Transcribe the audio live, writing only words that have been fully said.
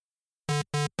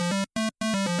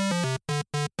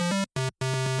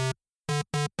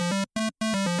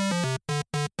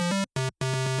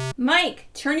Mike,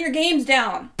 turn your games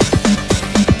down.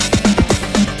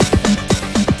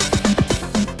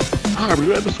 Hi,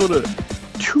 we're episode of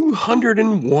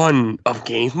 201 of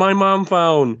Games My Mom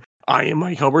Found. I am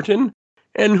Mike Huberton,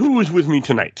 and who is with me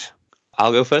tonight?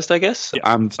 I'll go first, I guess. Yeah,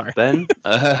 I'm sorry. Ben,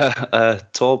 a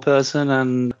tall person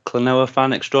and Klonoa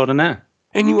fan extraordinaire.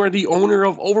 And you are the owner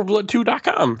of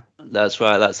Overblood2.com. That's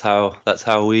right. That's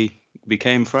how we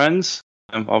became friends.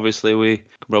 Obviously, we can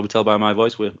probably tell by my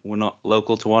voice we're not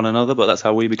local to one another, but that's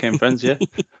how we became friends. Yeah.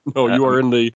 Oh, you are in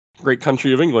the great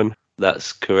country of England.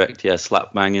 That's correct. Yeah,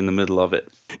 slap bang in the middle of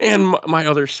it. And my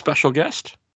other special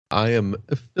guest. I am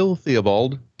Phil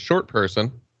Theobald, short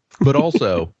person, but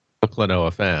also a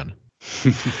Klonoa fan.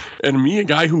 And me, a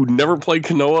guy who never played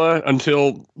Klonoa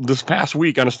until this past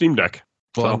week on a Steam Deck.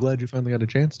 Well, So- I'm glad you finally got a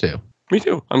chance to. Me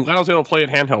too. I'm glad I was able to play it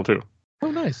handheld too.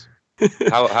 Oh, nice.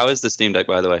 How is the Steam Deck,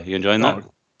 by the way? You enjoying that?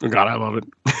 Oh God, I love it.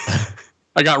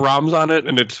 I got ROMs on it,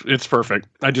 and it's perfect.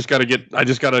 I just gotta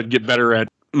get better at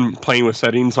playing with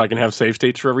settings so I can have save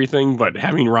states for everything. But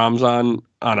having ROMs on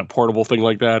a portable thing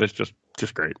like that is just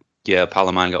great. Yeah, a pal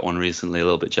of mine got one recently. A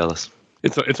little bit jealous.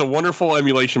 It's a wonderful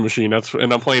emulation machine.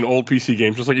 And I'm playing old PC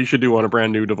games just like you should do on a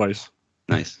brand new device.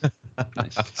 Nice.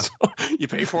 Nice. So you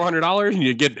pay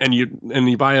 $400 and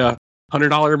you buy a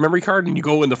 $100 memory card, and you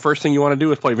go, and the first thing you want to do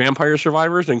is play Vampire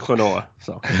Survivors and Klonoa.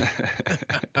 So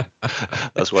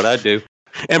That's what I do.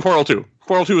 and Portal 2.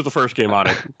 Portal 2 was the first game on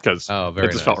it because Oh, very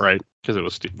it just nice. felt right because it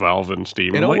was Valve and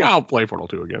Steam. It I'm like, almost- I'll play Portal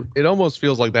 2 again. It almost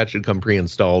feels like that should come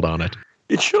pre-installed on it.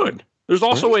 It should. There's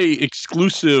also a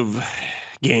exclusive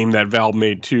game that Valve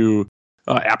made to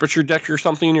Aperture Deck or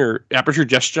something, or Aperture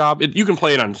Desk Job. You can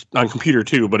play it on computer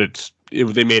too, but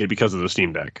they made it because of the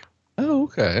Steam Deck. Oh,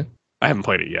 okay. I haven't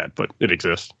played it yet, but it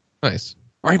exists. Nice.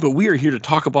 All right, but we are here to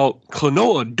talk about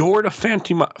Klonoa Door to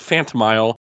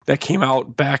Phantomile that came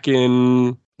out back in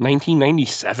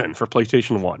 1997 for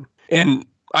PlayStation 1. And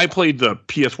I played the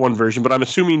PS1 version, but I'm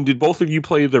assuming, did both of you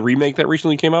play the remake that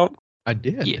recently came out? I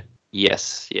did. Yeah.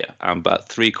 Yes. Yeah. I'm about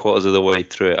 3/4 of the way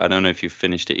through it. I don't know if you've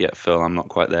finished it yet, Phil. I'm not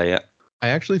quite there yet. I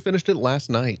actually finished it last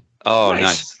night. Oh, Nice.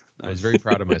 nice. I was very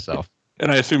proud of myself.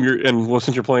 And I assume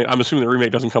since you're playing, I'm assuming the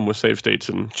remake doesn't come with save states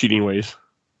and cheating ways.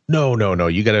 No.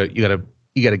 You gotta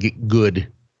get good,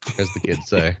 as the kids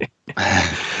say.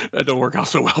 That don't work out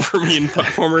so well for me in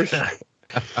platformers.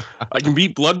 I can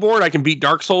beat Bloodborne. I can beat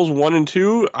Dark Souls 1 and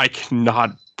 2. I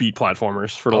cannot beat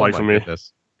platformers for the life of me.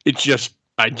 Goodness.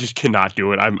 I just cannot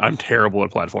do it. I'm terrible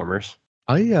at platformers.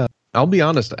 I'll be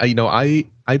honest.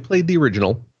 I played the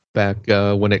original back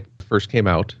when it first came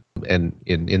out, and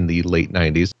in the late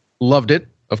 '90s. Loved it,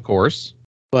 of course.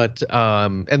 But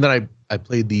and then I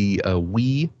played the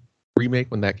Wii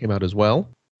remake when that came out as well.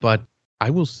 But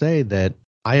I will say that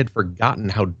I had forgotten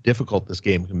how difficult this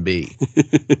game can be.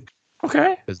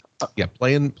 Okay. Yeah,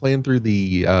 playing through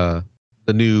the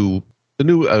new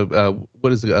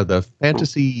what is it, the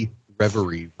Fantasy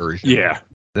Reverie version. Yeah.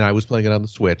 And I was playing it on the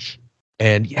Switch.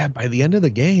 And yeah, by the end of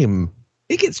the game,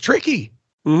 it gets tricky.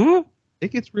 Mm-hmm. It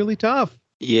gets really tough.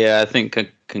 Yeah, I think I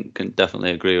can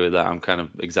definitely agree with that. I'm kind of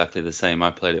exactly the same.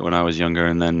 I played it when I was younger,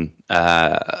 and then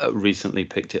recently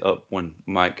picked it up when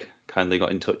Mike kindly got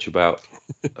in touch about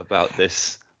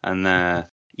this. And I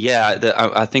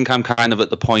think I'm kind of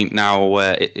at the point now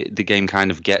where the game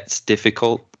kind of gets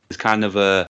difficult. It's kind of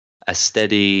a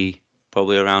steady,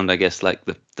 probably around, I guess, like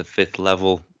the fifth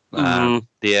level, the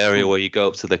area where you go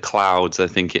up to the clouds. I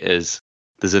think it is.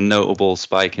 There's a notable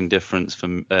spike in difference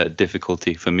from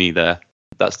difficulty for me there.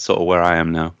 That's sort of where I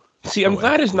am now. See, I'm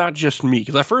glad it's not just me,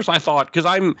 because at first I thought, because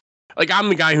I'm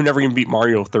the guy who never even beat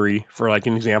Mario 3, for like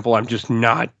an example. I'm just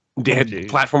not.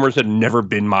 Platformers had never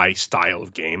been my style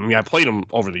of game. I mean, I played them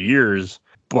over the years,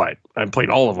 but I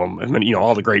played all of them, and then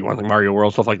all the great ones like Mario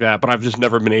World, stuff like that. But I've just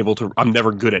never been able to. I'm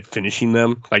never good at finishing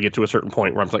them. I get to a certain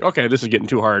point where I'm like, okay, this is getting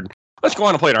too hard. Let's go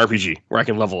on and play an RPG where I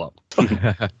can level up.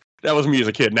 That was me as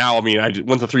a kid. Now, I mean,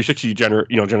 once the 360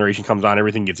 generation comes on,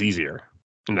 everything gets easier,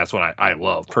 and that's what I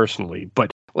love personally.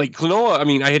 But like Klonoa, I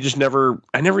mean, I never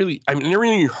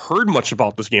really heard much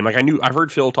about this game. Like I've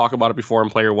heard Phil talk about it before on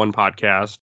Player One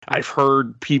podcast. I've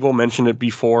heard people mention it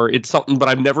before. It's something, but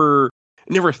I've never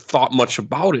thought much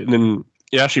about it. And then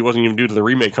it actually wasn't even due to the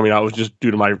remake coming out. It was just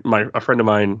due to a friend of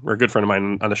mine, or a good friend of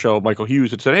mine on the show, Michael Hughes,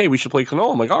 had said, "Hey, we should play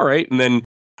Klonoa." I'm like, all right. And then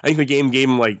I think the game gave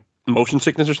him like motion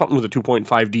sickness or something with a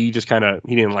 2.5D. Just kind of,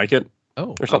 he didn't like it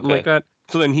or something like that.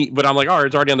 So then but I'm like, all right,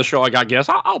 it's already on the show. I got guess.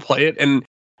 I'll play it. And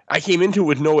I came into it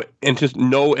with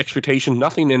no expectation,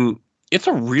 nothing. And it's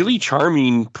a really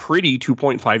charming, pretty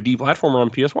 2.5D platformer on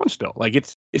PS1 still. Like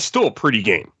it's still a pretty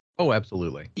game. Oh,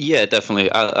 absolutely. Yeah,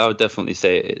 definitely. I would definitely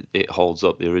say it holds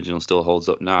up. The original still holds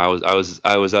up now.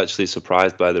 I was actually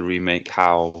surprised by the remake,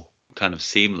 how kind of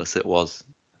seamless it was.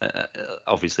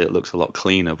 Obviously, it looks a lot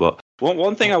cleaner. But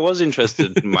one thing I was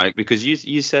interested in, Mike, because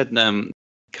you said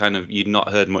kind of you'd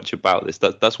not heard much about this.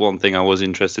 That's one thing I was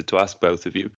interested to ask both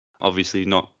of you. Obviously,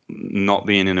 not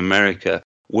being in America,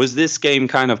 was this game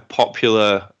kind of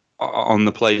popular on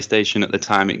the PlayStation at the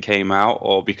time it came out,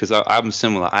 or because I'm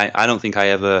similar? I don't think I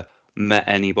ever met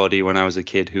anybody when I was a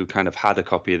kid who kind of had a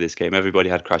copy of this game. Everybody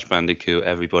had Crash Bandicoot,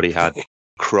 everybody had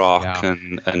Croc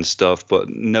and stuff, but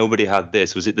nobody had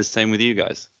this. Was it the same with you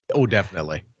guys? Oh,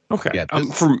 definitely. Okay. Yeah, I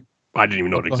didn't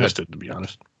even know it Go existed, to be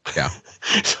honest. Yeah.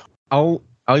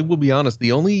 I will be honest.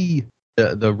 The only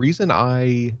the reason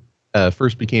I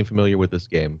first became familiar with this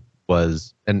game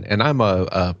was, and I'm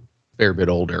a fair bit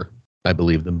older, I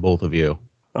believe, than both of you.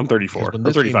 I'm 34. When I'm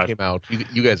this 35. game came out,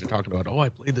 you guys are talking about, I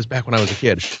played this back when I was a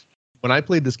kid. When I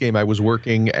played this game, I was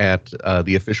working at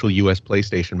the official U.S.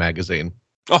 PlayStation magazine.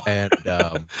 Oh. And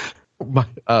I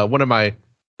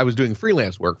was doing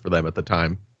freelance work for them at the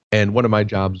time. And one of my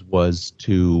jobs was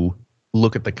to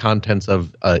look at the contents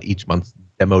of each month's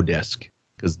demo disc,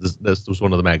 because this was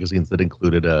one of the magazines that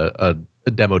included a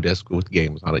demo disc with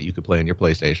games on it you could play on your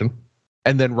PlayStation,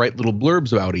 and then write little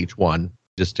blurbs about each one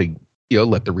just to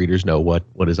let the readers know what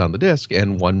is on the disc.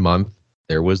 And one month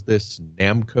there was this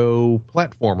Namco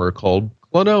platformer called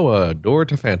Klonoa: Door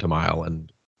to Phantom Isle, and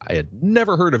I had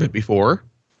never heard of it before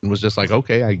and was just like,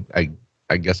 okay,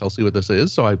 I guess I'll see what this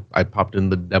is. So I popped in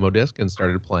the demo disc and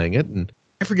started playing it, and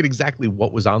I forget exactly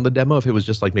what was on the demo, if it was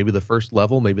just like maybe the first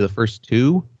level, maybe the first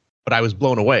two, but I was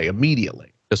blown away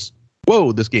immediately. Just,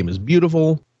 whoa, this game is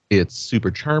beautiful. It's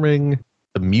super charming.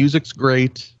 The music's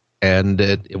great. And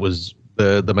it was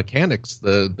the mechanics,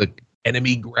 the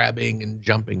enemy grabbing and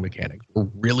jumping mechanics were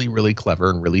really, really clever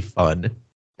and really fun.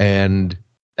 And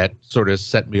that sort of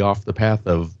set me off the path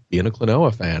of being a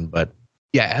Klonoa fan. But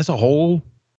yeah, as a whole,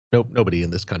 nobody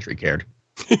in this country cared.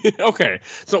 Okay,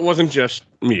 so it wasn't just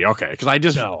me. Okay, because I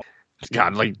just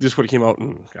God, like this would have came out.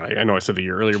 I know I said the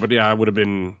year earlier, but yeah, I would have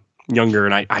been younger,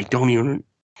 and I don't even.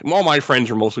 All my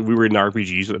friends were mostly, we were in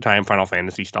RPGs at the time, Final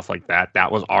Fantasy stuff like that.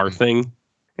 That was our thing,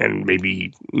 and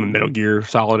maybe Metal Gear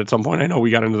Solid at some point. I know we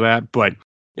got into that, but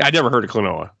yeah, I never heard of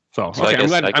Klonoa. So okay,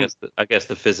 I guess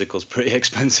the physical's pretty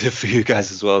expensive for you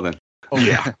guys as well then. Oh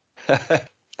yeah.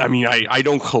 I mean, I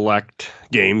don't collect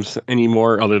games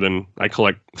anymore, other than I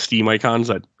collect Steam icons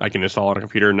that I can install on a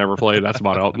computer and never play. That's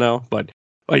about out now. But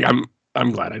like,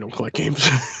 I'm glad I don't collect games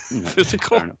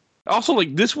physical. Also,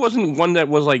 like, this wasn't one that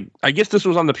was like, I guess this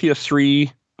was on the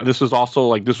PS3. This was also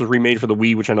like, this was remade for the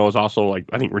Wii, which I know is also like,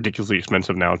 I think ridiculously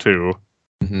expensive now too.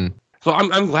 Mm-hmm. So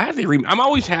I'm glad I'm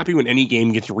always happy when any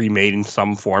game gets remade in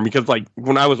some form, because like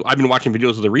I've been watching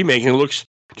videos of the remake, and it looks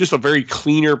just a very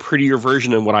cleaner, prettier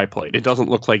version than what I played. It doesn't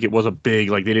look like it was a big,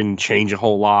 like they didn't change a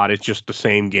whole lot. It's just the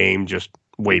same game, just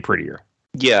way prettier.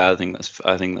 Yeah, I think that's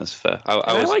fair.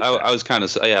 I was kind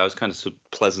of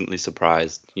pleasantly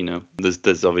surprised.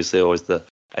 There's obviously always the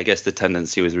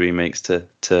tendency with remakes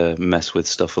to mess with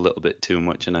stuff a little bit too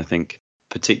much, and I think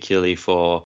particularly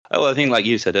for I think like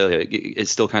you said earlier, it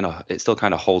still kind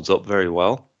of holds up very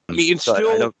well. I mean, I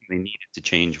don't really need it to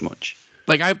change much.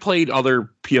 Like, I played other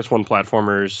PS1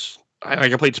 platformers.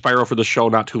 I played Spyro for the show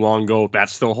not too long ago. That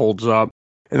still holds up.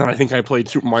 And then I think I played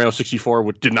Super Mario 64,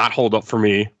 which did not hold up for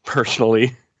me personally.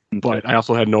 Okay. But I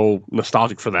also had no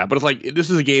nostalgic for that. But it's like, this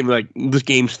is a game, like, this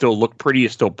game still looked pretty.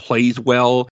 It still plays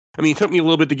well. I mean, it took me a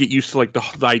little bit to get used to, like,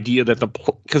 the idea that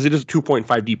because it is a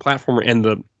 2.5D platformer,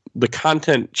 and the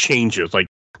content changes. Like,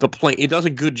 the plane, it does a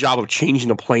good job of changing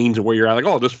the planes where you're at, like,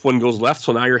 oh, this one goes left,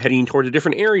 so now you're heading towards a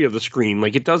different area of the screen.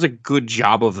 Like, it does a good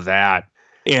job of that.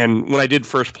 And when I did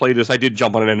first play this, I did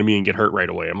jump on an enemy and get hurt right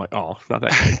away. I'm like, oh, not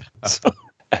that good. So,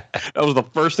 that was the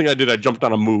first thing I did. I jumped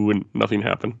on a moo and nothing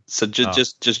happened. So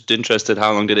just interested,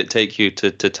 how long did it take you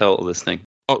to total this thing?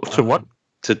 Oh, to what?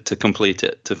 To complete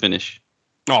it, to finish.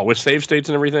 Oh, with save states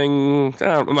and everything,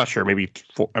 I'm not sure.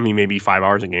 Maybe 5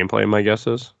 hours of gameplay, my guess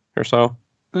is, or so.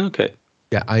 Okay.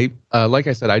 Yeah, I like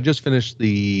I said, I just finished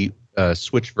the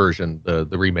Switch version, the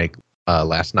remake,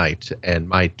 last night, and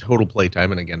my total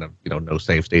playtime, and again, no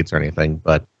save states or anything,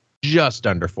 but just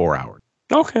under 4 hours.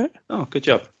 Okay. Oh, good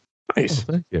job. Nice.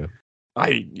 Oh, thank you.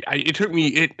 It took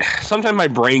me. Sometimes my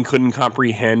brain couldn't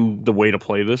comprehend the way to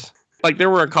play this. Like, there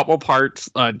were a couple parts,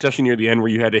 especially near the end,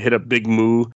 where you had to hit a big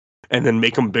moo and then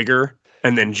make him bigger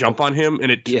and then jump on him,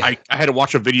 and I had to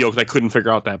watch a video because I couldn't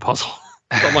figure out that puzzle.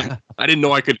 So I'm like, I didn't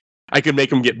know I could make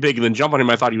him get big and then jump on him.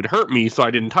 I thought he would hurt me, so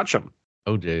I didn't touch him.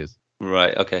 Oh, jeez.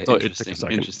 Right. Okay. So it took a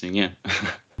second. Interesting. Yeah.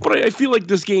 But I feel like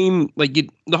this game, like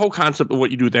the whole concept of what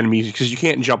you do with enemies, because you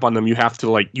can't jump on them, you have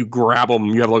to you grab them.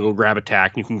 You have like a grab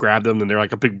attack, and you can grab them, and they're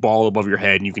like a big ball above your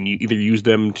head, and you can either use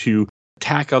them to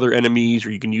attack other enemies,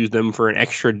 or you can use them for an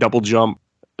extra double jump,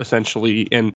 essentially.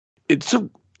 And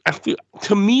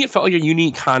to me, it felt like a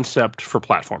unique concept for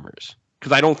platformers,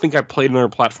 because I don't think I played another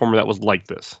platformer that was like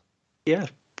this. Yeah.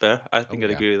 Fair. I think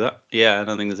I'd agree with that. Yeah, I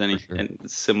don't think there's any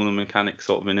similar mechanics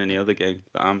sort of in any other game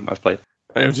that I've played.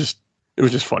 It was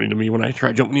just funny to me when I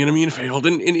tried jumping the enemy and failed.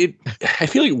 And I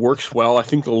feel like it works well. I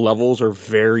think the levels are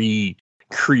very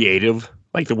creative,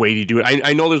 like the way you do it.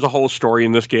 I know there's a whole story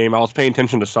in this game. I was paying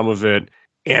attention to some of it,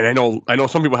 and I know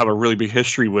some people have a really big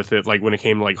history with it, like when it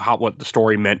came to what the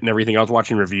story meant and everything. I was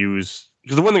watching reviews.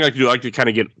 Because the one thing I like to do, I like to kind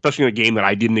of get, especially in a game that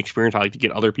I didn't experience, I like to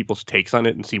get other people's takes on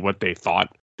it and see what they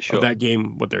thought of that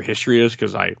game, what their history is,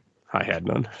 because I had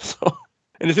none. So.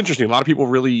 And it's interesting. A lot of people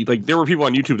really there were people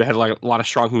on YouTube that had a lot of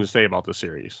strong things to say about this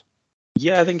series.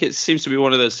 Yeah, I think it seems to be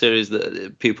one of those series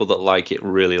that people that like it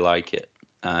really like it.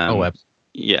 Absolutely.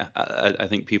 Yeah, I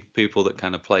think people that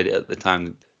kind of played it at the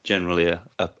time generally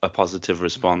a positive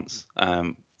response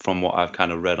from what I've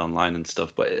kind of read online and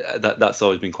stuff. But that's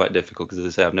always been quite difficult because,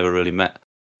 as I say, I've never really met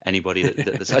anybody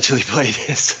that's actually played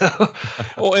it. So.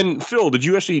 Oh, and Phil, do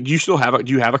you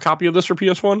have a copy of this for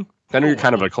PS1? I know you're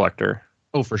kind of a collector.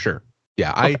 Oh, for sure.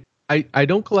 Yeah, okay. I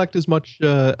don't collect as much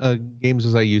games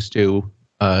as I used to.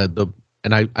 And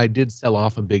I did sell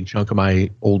off a big chunk of my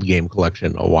old game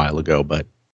collection a while ago, but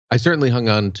I certainly hung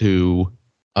on to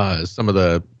some of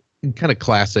the kind of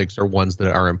classics or ones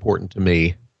that are important to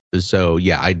me. So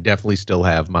yeah, I definitely still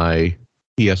have my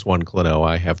PS1 Klonoa.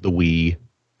 I have the Wii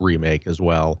remake as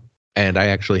well, and I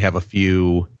actually have a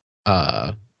few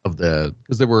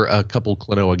because there were a couple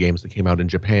Klonoa games that came out in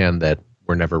Japan that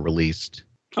were never released.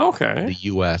 Okay. The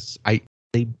US.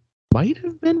 They might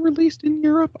have been released in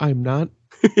Europe. I'm not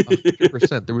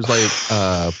 100%. There was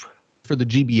for the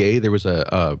GBA, there was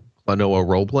a Klonoa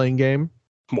role-playing game.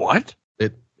 What?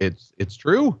 It's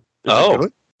true. Yeah.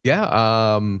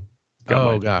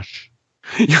 Gosh.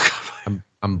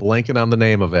 I'm blanking on the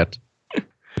name of it.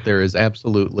 But there is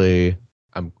absolutely.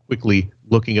 I'm quickly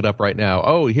looking it up right now.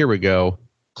 Oh, here we go.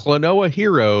 Klonoa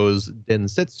Heroes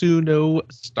Densetsu no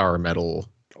Star Medal.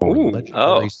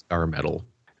 Legendary Star Medal.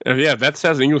 Yeah, that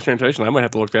says an English translation. I might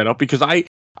have to look that up because I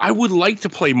would like to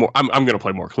play more. I'm going to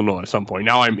play more Klonoa at some point.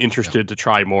 Now I'm interested to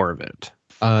try more of it.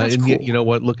 And cool. You know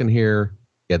what? Looking here,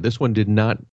 yeah, this one did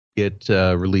not get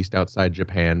released outside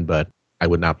Japan, but I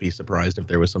would not be surprised if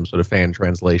there was some sort of fan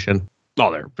translation.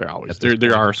 Oh, there always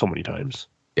there are so many times.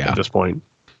 Yeah, at this point.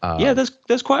 Yeah,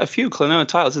 there's quite a few Klonoa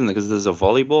titles, isn't there? Because there's a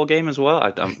volleyball game as well.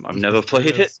 I've never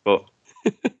played it, but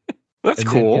that's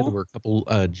cool. There were a couple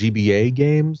GBA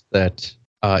games that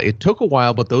it took a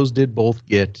while, but those did both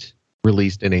get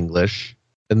released in English.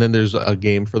 And then there's a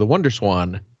game for the Wonder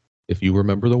Swan. If you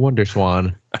remember the Wonder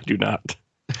Swan, I do not.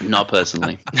 Not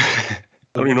personally. I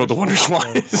don't even know what the Wonder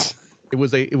Swan is. It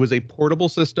was a portable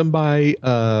system by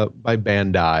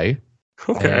Bandai.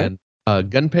 Okay. And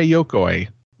Gunpei Yokoi,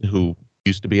 who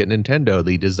used to be at Nintendo,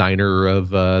 the designer of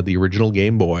the original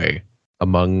Game Boy,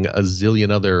 among a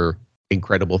zillion other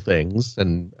incredible things,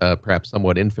 and perhaps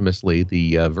somewhat infamously,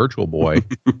 the Virtual Boy.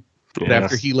 But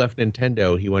after he left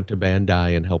Nintendo, he went to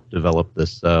Bandai and helped develop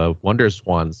this Wonder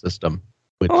Swan system.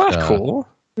 Which, that's cool.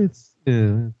 It's I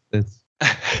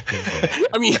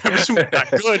mean, I'm assuming it's not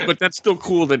good, but that's still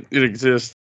cool that it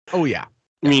exists. Oh, yeah.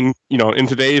 I mean, in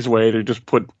today's way, they just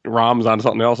put ROMs on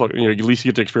something else. At least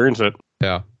you get to experience it.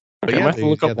 Yeah. Okay, I have to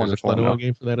look up Wonder Swan. There's a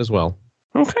game for that as well.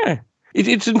 Okay.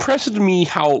 It's impressive to me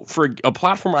how, for a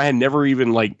platform I had never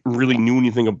even, really knew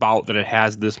anything about, that it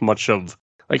has this much of,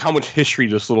 how much history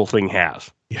this little thing has.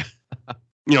 Yeah.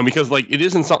 Because, it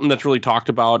isn't something that's really talked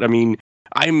about. I mean,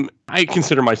 I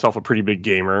consider myself a pretty big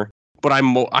gamer, but I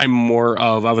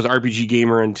was an RPG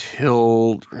gamer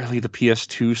until really the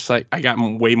PS2 site. I got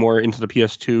way more into the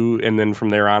PS2, and then from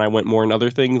there on, I went more in other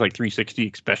things, like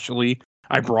 360 especially.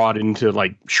 I brought into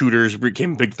shooters,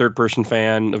 became a big third-person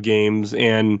fan of games,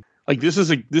 and this is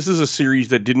a series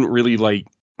that didn't really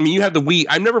you had the Wii.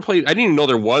 I didn't even know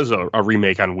there was a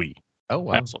remake on Wii. Oh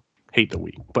wow! I also hate the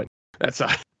Wii, but that's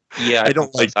yeah. I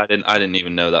didn't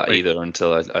even know that either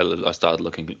until I started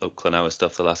looking up Klonoa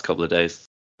stuff the last couple of days.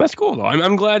 That's cool though.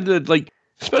 I'm glad that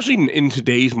especially in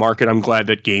today's market, I'm glad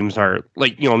that games are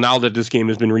now that this game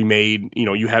has been remade.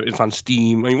 It's on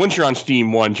Steam. I mean, once you're on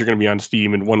Steam, you're going to be on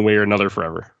Steam in one way or another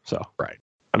forever. So right.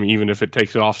 I mean, even if it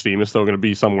takes it off Steam, it's still going to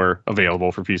be somewhere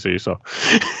available for PC. So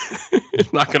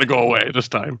it's not going to go away this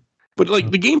time. But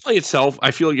the gameplay itself,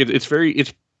 I feel like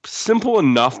it's simple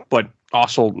enough, but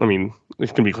also, I mean,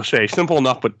 it's gonna be cliche, simple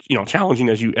enough, but challenging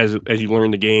as you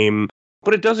learn the game.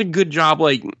 But it does a good job.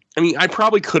 Like, I mean, I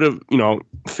probably could have,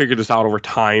 figured this out over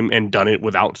time and done it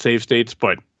without save states.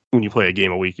 But when you play a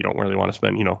game a week, you don't really want to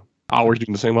spend, hours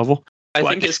doing the same level. I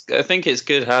think it's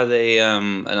good how they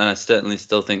and I certainly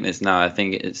still think this now. I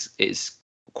think it's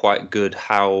quite good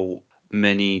how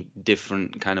many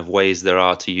different kind of ways there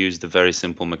are to use the very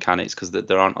simple mechanics, because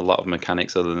there aren't a lot of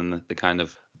mechanics other than the kind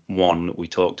of one that we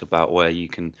talked about where you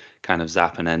can kind of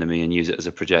zap an enemy and use it as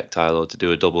a projectile or to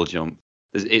do a double jump.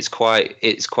 It's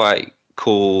quite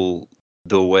cool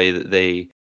the way that they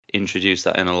introduce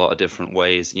that in a lot of different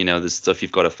ways. There's stuff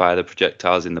you've got to fire the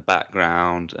projectiles in the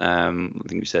background. I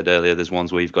think we said earlier there's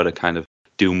ones where you've got to kind of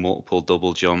do multiple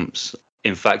double jumps.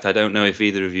 In fact, I don't know if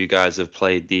either of you guys have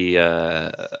played the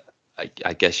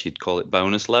I guess you'd call it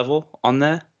bonus level on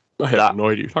there. I have no idea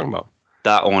what you're talking about.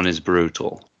 That one is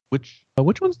brutal. Which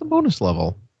one's the bonus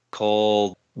level?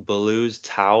 Called Baloo's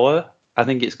Tower, I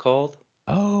think it's called.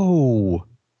 Oh,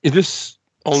 is this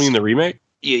only in the remake?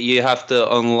 You have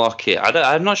to unlock it.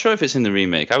 I'm not sure if it's in the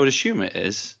remake. I would assume it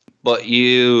is. But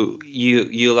because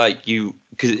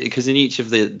in each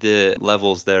of the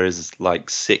levels there is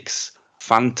like 6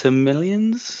 phantom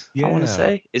millions. Yeah. I want to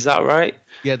say, is that right?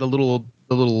 Yeah, the little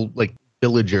like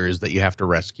villagers that you have to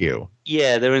rescue.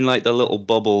 Yeah, they're in like the little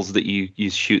bubbles that you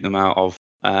shoot them out of.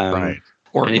 Right.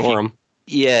 Or ignore them.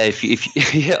 Yeah, if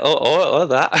yeah, or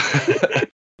that.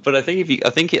 But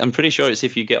I'm pretty sure it's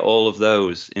if you get all of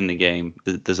those in the game,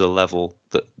 there's a level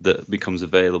that becomes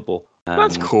available.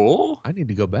 That's cool. I need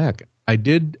to go back. I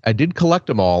did collect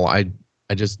them all. I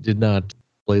just did not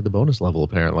play the bonus level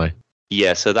apparently.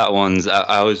 Yeah, so that one's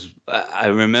I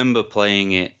remember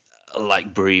playing it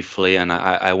like briefly, and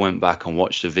I went back and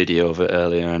watched a video of it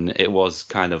earlier, and it was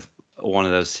kind of one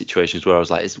of those situations where I was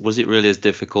like, was it really as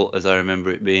difficult as I remember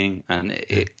it being? And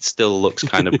it still looks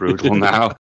kind of brutal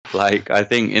now. Like, I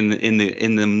think in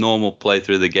the normal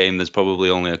playthrough of the game, there's probably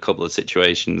only a couple of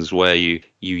situations where you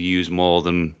use more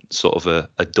than sort of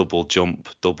a double jump,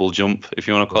 if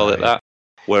you want to call it that.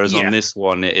 Whereas on this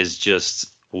one, it is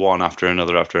just one after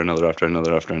another,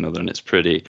 and it's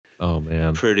pretty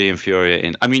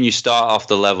infuriating. I mean, you start off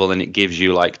the level and it gives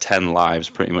you like 10 lives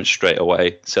pretty much straight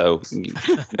away. So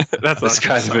that's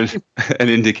kind of an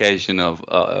indication of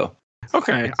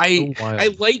Okay,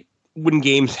 I like when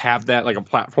games have that, like a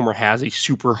platformer has a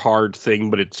super hard thing,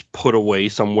 but it's put away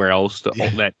somewhere else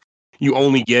that you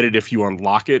only get it if you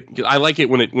unlock it. I like it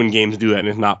when games do that and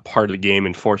it's not part of the game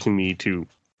and forcing me to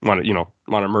want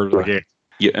to murder the game.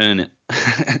 You earn it.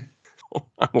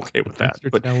 I'm okay with that.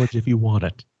 Extra challenge if you want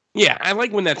it. Yeah, I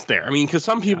like when that's there. I mean, because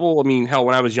some people, hell,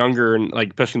 when I was younger and like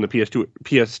especially in the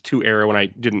PS2 era when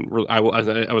I was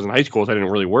in high school, so I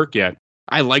didn't really work yet.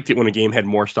 I liked it when a game had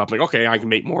more stuff. Like, okay, I can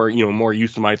make more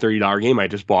use of my $30 game I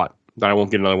just bought. That I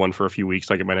won't get another one for a few weeks,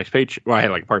 like at my next page. Well, I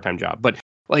had like a part-time job, but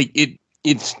like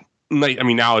it's nice. I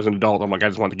mean, now as an adult, I'm like, I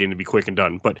just want the game to be quick and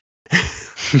done. But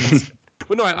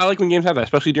but no, I like when games have that,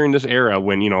 especially during this era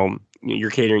when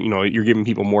you're catering, you're giving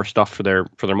people more stuff for their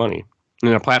money.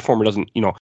 And a platformer doesn't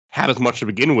have as much to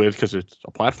begin with because it's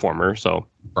a platformer. So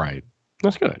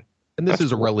that's good. And this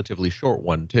is a relatively short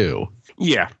one too.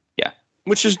 Yeah.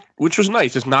 Which was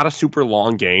nice. It's not a super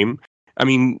long game. I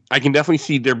mean, I can definitely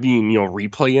see there being,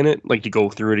 replay in it, like to go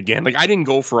through it again. Like I didn't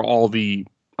go for all the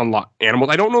unlock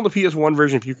animals. I don't know the PS1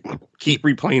 version if you keep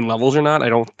replaying levels or not. I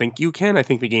don't think you can. I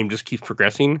think the game just keeps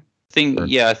progressing.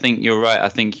 I think you're right. I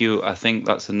think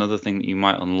that's another thing that you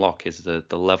might unlock is the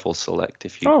level select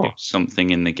if you do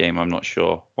something in the game. I'm not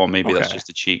sure, or maybe that's just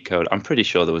a cheat code. I'm pretty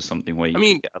sure there was something where you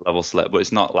can get a level select, but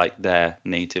it's not like there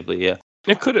natively. Yeah.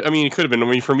 It could have been. I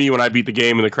mean, for me, when I beat the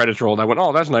game and the credits rolled, I went,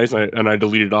 "Oh, that's nice," and I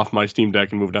deleted it off my Steam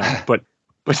Deck and moved on. But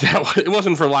it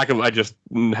wasn't for lack of. I just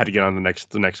had to get on the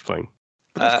next thing.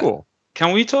 But that's cool.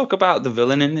 Can we talk about the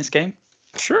villain in this game?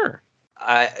 Sure.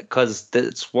 Because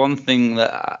that's one thing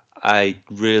that I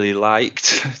really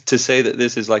liked. To say that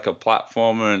this is like a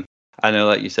platformer, and I know,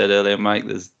 like you said earlier, Mike,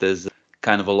 there's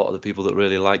kind of a lot of the people that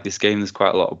really like this game. There's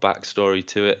quite a lot of backstory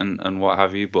to it and what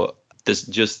have you, but. There's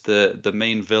just the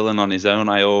main villain on his own.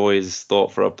 I always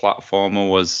thought for a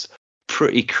platformer was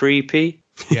pretty creepy.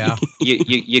 Yeah,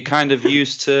 you kind of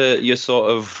used to your sort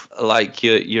of like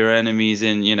your enemies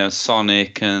in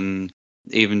Sonic and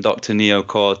even Dr. Neo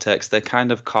Cortex. They're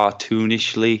kind of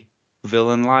cartoonishly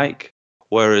villain-like,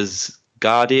 whereas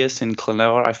Guardius in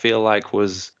Klonoa I feel like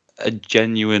was a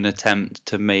genuine attempt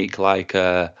to make like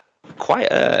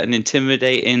quite an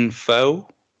intimidating foe.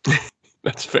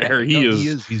 That's fair.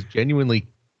 He's genuinely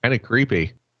kind of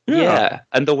creepy. Yeah,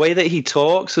 and the way that he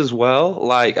talks as well.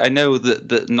 Like I know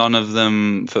that none of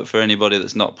them, for anybody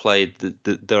that's not played,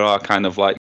 that there are kind of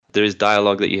like there is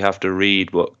dialogue that you have to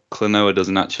read, but Klonoa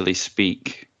doesn't actually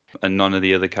speak, and none of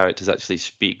the other characters actually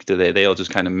speak, do they? They all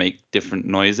just kind of make different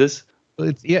noises.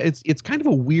 It's kind of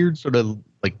a weird sort of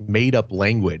like made up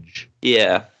language.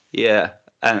 Yeah.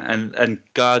 And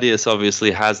Guardius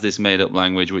obviously has this made up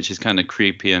language, which is kind of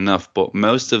creepy enough, but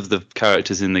most of the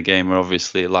characters in the game are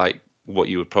obviously like what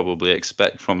you would probably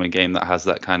expect from a game that has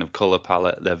that kind of color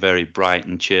palette. They're very bright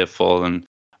and cheerful and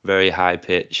very high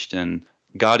pitched, and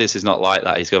Guardius is not like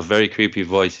that. He's got a very creepy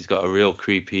voice. He's got a really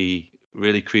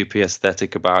creepy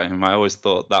aesthetic about him. I always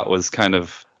thought that was kind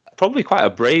of probably quite a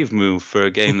brave move for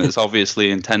a game that's obviously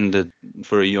intended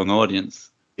for a young audience.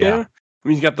 Yeah. I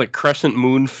mean, he's got the crescent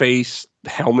moon face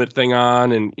helmet thing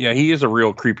on, and yeah, he is a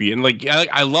real creepy. And like,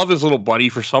 I love his little buddy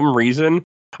for some reason.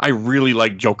 I really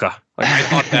like Joka. Like, I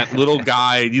thought that little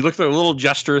guy, he looks like a little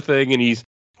jester thing, and he's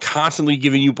constantly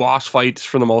giving you boss fights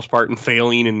for the most part and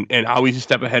failing and always a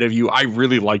step ahead of you. I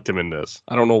really liked him in this.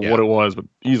 I don't know what it was, but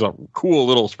he's a cool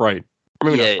little sprite. I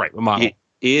mean, not sprite, but model.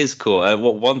 He is cool.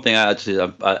 One thing I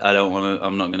don't want to,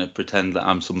 I'm not going to pretend that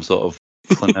I'm some sort of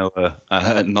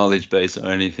Klonoa knowledge base or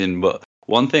anything, but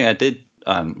one thing I did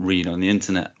read on the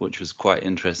internet, which was quite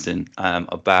interesting,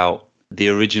 about the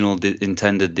original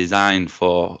intended design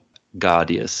for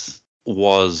Guardius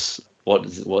was, what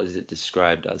is it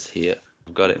described as here?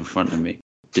 I've got it in front of me.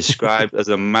 Described as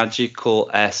a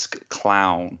magical-esque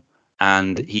clown,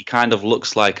 and he kind of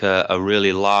looks like a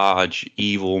really large,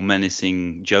 evil,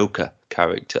 menacing Joker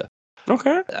character.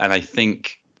 Okay. And I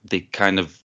think they kind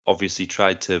of obviously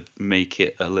tried to make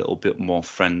it a little bit more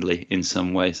friendly in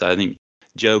some way. So I think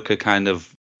Joker kind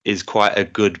of is quite a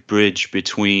good bridge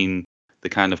between the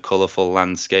kind of colorful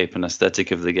landscape and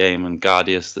aesthetic of the game and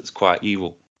Guardius that's quite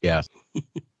evil. Yeah.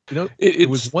 It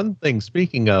was one thing,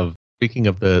 speaking of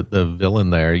the villain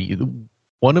there,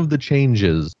 one of the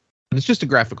changes, and it's just a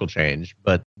graphical change,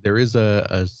 but there is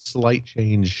a slight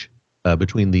change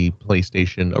between the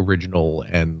PlayStation original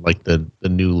and like the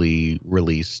newly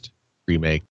released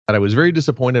remake that I was very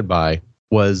disappointed by.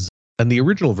 Was in the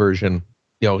original version,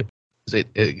 is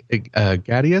it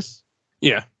Guardius?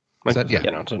 Yeah.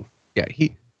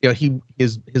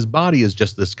 His body is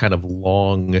just this kind of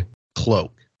long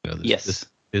cloak.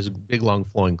 This big long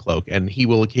flowing cloak, and he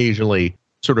will occasionally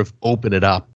sort of open it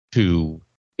up to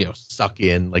suck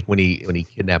in, like when he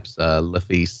kidnaps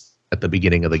Laphise at the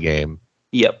beginning of the game.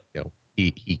 Yep.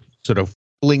 He sort of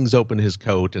flings open his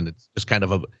coat, and it's just kind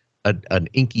of an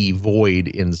inky void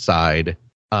inside.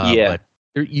 But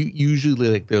usually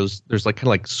like there's like kind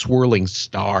of like swirling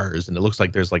stars, and it looks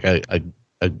like there's like a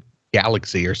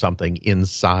galaxy or something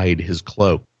inside his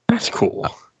cloak. That's cool.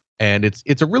 And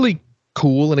it's a really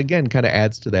cool, and again kind of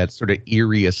adds to that sort of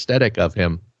eerie aesthetic of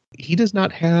him. He does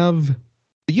not have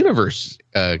the universe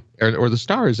or the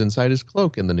stars inside his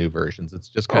cloak in the new versions. It's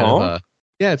just kind of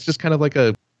it's just kind of like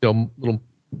a little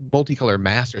multicolor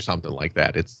mass or something like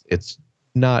that. It's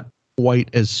not quite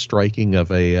as striking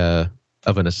of an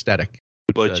aesthetic.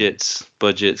 Budget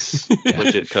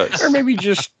cuts, or maybe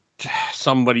just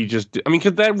somebody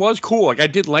because that was cool. Like, I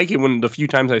did like it when the few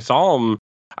times I saw him.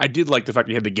 I did like the fact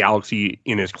that he had the galaxy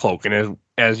in his cloak, and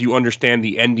as you understand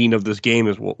the ending of this game,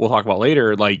 as we'll talk about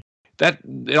later, like that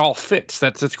it all fits.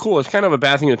 That's cool. It's kind of a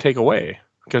bad thing to take away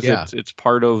because it's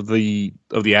part of the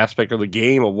aspect of the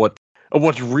game of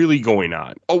what's really going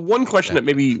on. One question that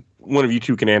maybe one of you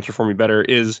two can answer for me better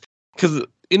is, because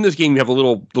in this game you have the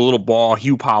little ball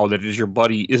Hugh Powell that is your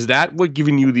buddy. Is that what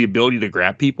giving you the ability to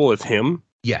grab people? It's him.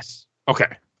 Yes. Okay.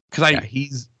 Because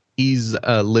he's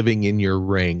living in your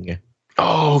ring.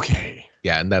 Oh, okay.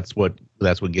 Yeah, and that's what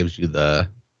gives you the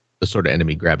sort of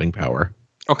enemy grabbing power.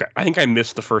 Okay, I think I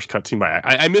missed the first cutscene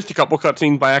I missed a couple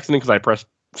cutscenes by accident because I pressed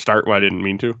start when I didn't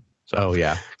mean to. So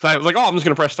yeah. So I was like, I'm just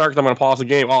gonna press start because I'm gonna pause the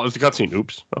game. Oh, it's a cutscene.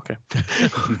 Oops. Okay.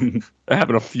 That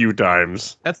happened a few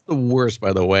times. That's the worst,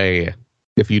 by the way.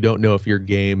 If you don't know if your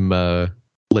game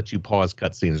lets you pause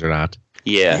cutscenes or not.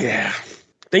 Yeah.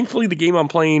 Thankfully, the game I'm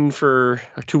playing for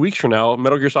 2 weeks from now,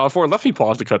 Metal Gear Solid 4, left me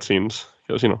pause the cutscenes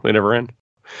because they never end.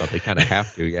 But they kind of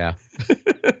have to, yeah.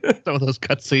 Some of those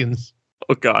cutscenes.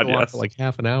 Oh God, go on for like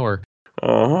half an hour.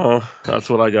 That's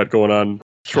what I got going on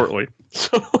shortly.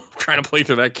 So I'm trying to play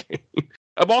through that game.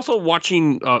 I'm also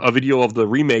watching a video of the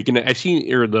remake, and I seen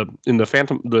in the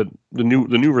Phantom the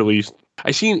new release.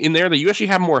 I seen in there that you actually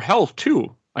have more health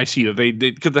too. I see that they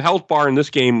because the health bar in this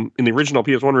game in the original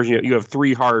PS1 version you have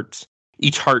 3 hearts.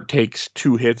 Each heart takes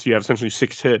 2 hits. You have essentially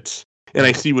 6 hits. And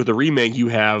I see with the remake, you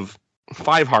have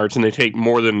 5 hearts, and they take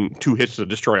more than 2 hits to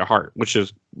destroy a heart,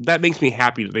 that makes me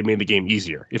happy that they made the game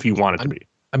easier if you want it to be.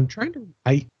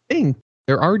 I think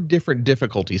There are different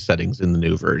difficulty settings in the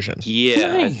new version.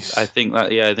 Yeah, Nice. I think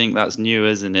that. Yeah, I think that's new,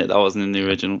 isn't it? That wasn't in the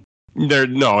original.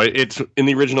 It's in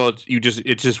the original.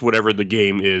 It's just whatever the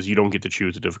game is. You don't get to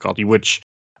choose the difficulty, which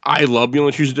I love being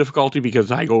able to choose a difficulty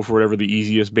because I go for whatever the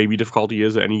easiest baby difficulty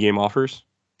is that any game offers.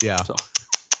 Yeah. So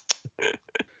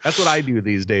That's what I do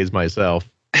these days myself.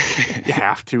 you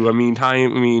have to. I mean,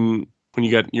 when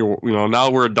you get now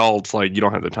we're adults, like you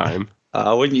don't have the time.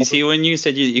 When you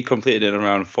said you completed it in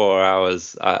around 4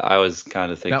 hours, I was kind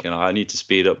of thinking, I need to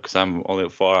speed up because I'm only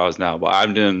at 4 hours now. But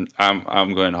I'm going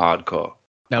hardcore.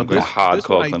 Now, I'm going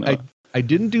hardcore. This one, I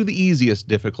didn't do the easiest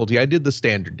difficulty. I did the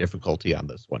standard difficulty on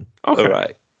this one. Okay. All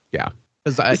right. Yeah,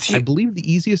 because I believe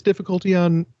the easiest difficulty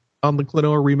on the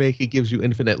Klonoa remake, it gives you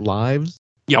infinite lives.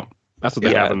 Yep, that's what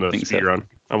they have in the speedrun.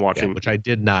 I'm watching, which I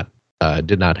did not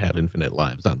have infinite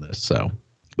lives on this. So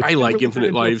I like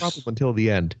infinite lives until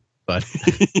the end. But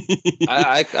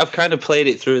I've kind of played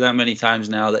it through that many times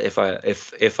now that if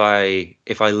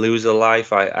I lose a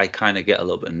life, I kind of get a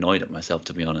little bit annoyed at myself,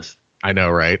 to be honest. I know,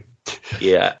 right?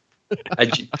 Yeah.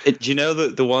 Do you know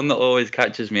that the one that always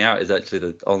catches me out is actually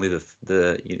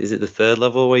is it the third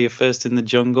level where you're first in the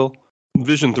jungle?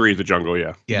 Vision 3 is the jungle,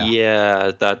 yeah.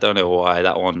 Yeah. I don't know why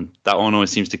that one always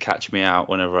seems to catch me out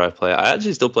whenever I play it. I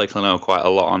actually still play Klonoa quite a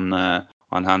lot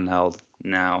on handheld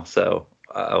now, so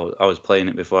I was playing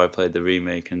it before I played the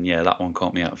remake, and yeah, that one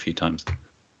caught me out a few times.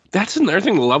 That's another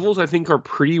thing. The levels, I think, are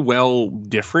pretty well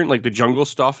different. Like, the jungle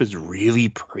stuff is really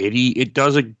pretty. It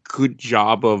does a good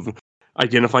job of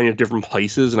identifying at different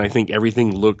places, and I think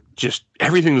everything just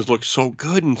looks so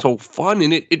good and so fun.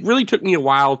 And it really took me a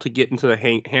while to get into the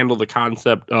handle the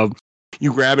concept of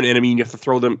you grab an enemy and you have to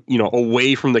throw them,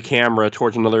 away from the camera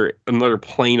towards another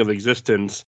plane of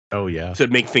existence. Oh yeah, to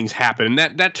make things happen. And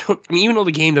that took me, even though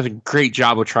the game does a great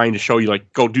job of trying to show you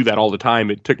like go do that all the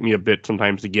time, it took me a bit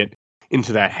sometimes to get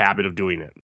into that habit of doing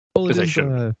it. Well,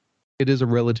 it is a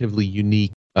relatively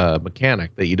unique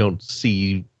mechanic that you don't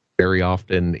see very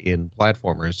often in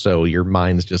platformers, so your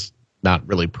mind's just not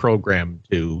really programmed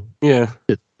to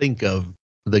think of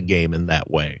the game in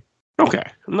that way. Okay.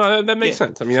 No, that makes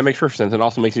sense. I mean, that makes perfect sense. It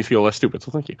also makes me feel less stupid,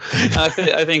 so thank you.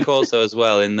 I think also as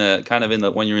well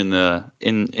when you're in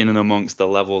and amongst the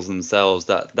levels themselves,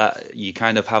 that you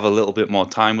kind of have a little bit more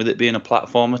time with it being a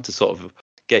platformer to sort of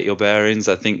get your bearings.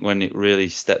 I think when it really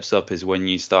steps up is when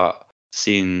you start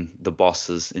seeing the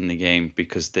bosses in the game,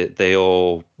 because they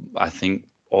all, I think,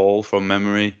 all from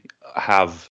memory,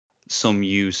 have some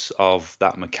use of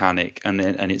that mechanic, and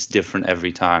it's different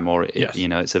every time, or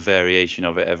it's a variation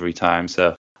of it every time.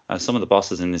 So some of the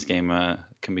bosses in this game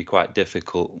can be quite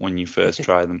difficult when you first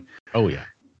try them. Oh yeah.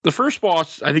 The first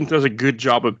boss, I think, does a good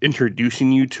job of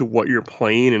introducing you to what you're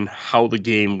playing and how the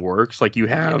game works. Like you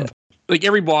have, like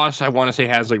every boss, I want to say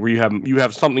has like where you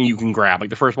have something you can grab.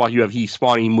 Like the first boss, he's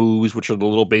spawning moves, which are the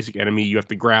little basic enemy. You have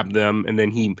to grab them, and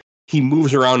then he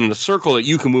moves around in a circle that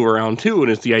you can move around too,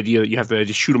 and it's the idea that you have to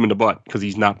just shoot him in the butt because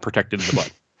he's not protected in the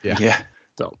butt. Yeah.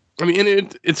 So, I mean,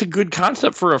 and it's a good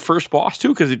concept for a first boss too,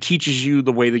 because it teaches you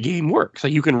the way the game works.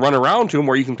 Like you can run around to him,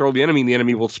 or you can throw the enemy, and the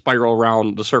enemy will spiral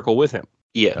around the circle with him.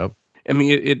 Yeah. I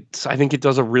mean, I think it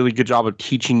does a really good job of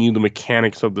teaching you the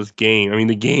mechanics of this game. I mean,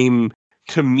 the game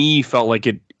to me felt like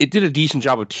it did a decent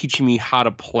job of teaching me how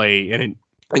to play, and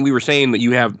like we were saying that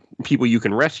you have people you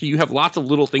can rescue. You have lots of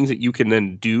little things that you can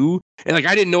then do. And like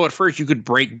I didn't know at first you could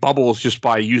break bubbles just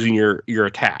by using your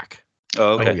attack.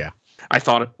 Oh, okay. Oh, yeah. I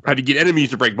thought I had to get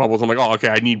enemies to break bubbles. I'm like, oh, okay,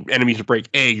 I need enemies to break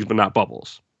eggs, but not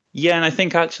bubbles. Yeah, and I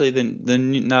think actually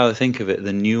now I think of it,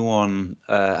 the new one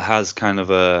has kind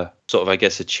of a sort of, I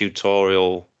guess, a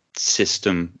tutorial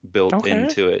system built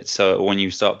into it. So when you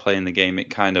start playing the game, it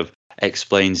kind of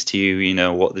explains to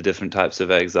you, what the different types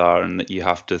of eggs are, and that you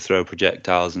have to throw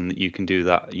projectiles, and that you can do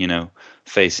that,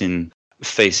 facing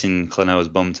Klonoa's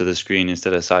bum to the screen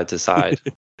instead of side to side.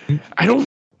 I don't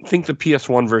think the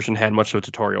PS1 version had much of a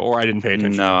tutorial, or I didn't pay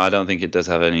attention. No, I don't think it does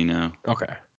have any, no.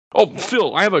 Okay. Oh,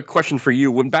 Phil, I have a question for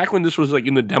you. Back when this was like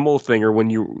in the demo thing, or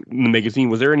when you in the magazine,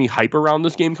 was there any hype around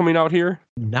this game coming out here?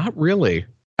 Not really.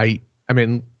 I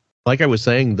mean, like I was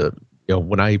saying,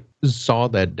 when I saw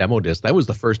that demo disc, that was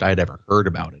the first I'd ever heard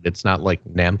about it. It's not like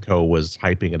Namco was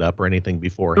hyping it up or anything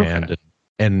beforehand. Okay.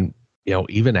 And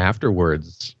even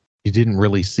afterwards, you didn't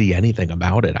really see anything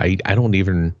about it.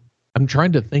 I'm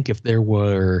trying to think if there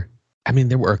were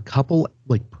a couple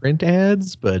like print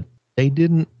ads, but they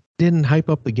didn't hype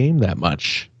up the game that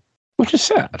much. Which is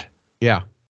sad. Yeah,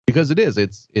 because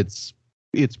it's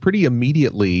pretty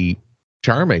immediately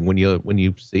charming when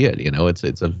you see it.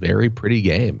 It's a very pretty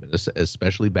game,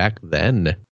 especially back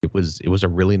then. It was a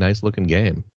really nice looking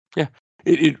game. Yeah,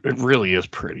 it really is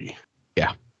pretty.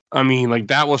 Yeah. I mean, like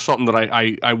that was something that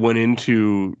I went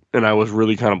into and I was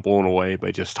really kind of blown away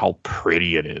by just how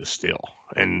pretty it is still.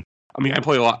 And I mean, I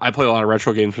play a lot of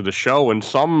retro games for the show, and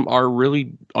some are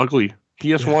really ugly.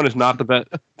 PS1 is not the best.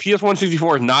 PS1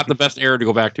 64 is not the best era to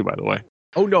go back to, by the way.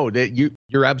 Oh no,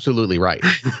 you're absolutely right.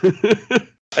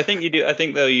 I think you do. I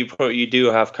think though you do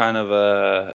have kind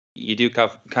of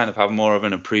have more of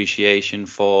an appreciation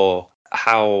for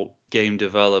how game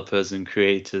developers and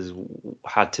creators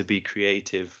had to be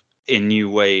creative in new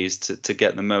ways to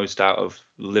get the most out of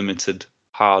limited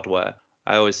hardware.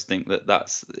 I always think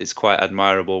it's quite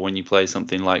admirable when you play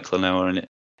something like Klonoa and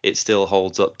it still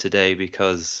holds up today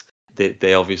because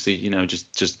they obviously,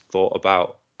 just thought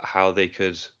about how they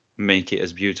could make it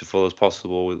as beautiful as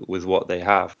possible with what they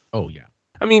have. Oh yeah.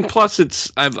 I mean, plus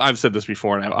I've said this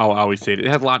before, and I'll always say it. It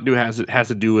has a lot to do. It has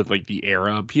to do with like the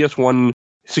era. PS1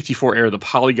 64 era, the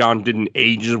polygon didn't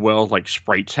age as well like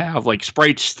sprites have. Like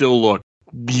sprites still look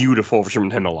beautiful for Super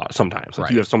Nintendo a lot sometimes.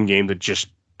 Like you have some game that just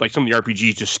like some of the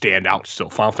RPGs just stand out still.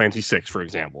 Final Fantasy VI, for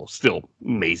example, still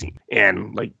amazing.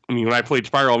 And like, I mean, when I played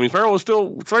Spyro,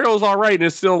 Spyro was all right, and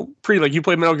it's still pretty. Like you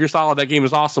play Metal Gear Solid, that game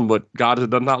is awesome, but God, it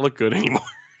does not look good anymore.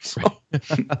 So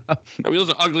I mean, those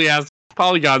are ugly ass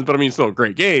polygons, but I mean, it's still a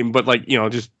great game. But like,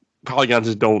 just polygons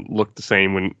just don't look the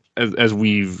same as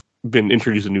we've been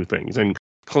introduced to new things. And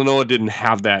Klonoa didn't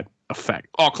have that effect.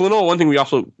 Oh, Klonoa, one thing we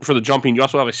also, for the jumping, you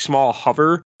also have a small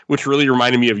hover, which really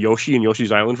reminded me of Yoshi and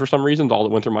Yoshi's Island for some reason. All that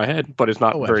went through my head, but it's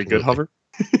not very good hover.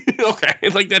 Okay,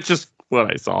 it's like that's just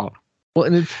what I saw. Well,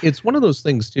 and it's one of those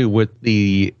things too with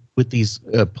these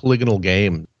polygonal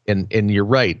games, and you're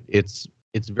right. It's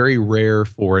very rare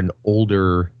for an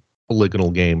older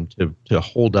polygonal game to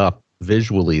hold up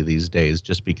visually these days,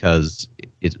 just because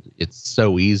it's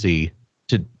so easy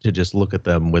to just look at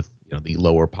them with the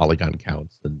lower polygon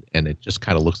counts, and it just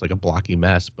kind of looks like a blocky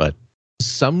mess. But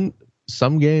some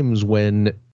games,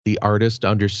 when the artists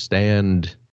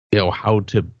understand how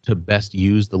to best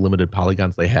use the limited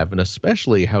polygons they have, and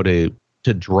especially how to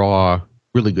draw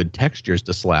really good textures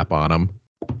to slap on them,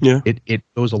 it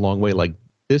goes a long way. Like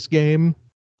this game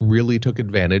really took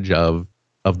advantage of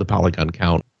the polygon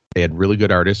count. They had really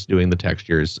good artists doing the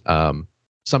textures.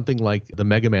 Something like the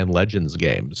Mega Man Legends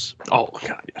games. Oh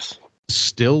God, yes.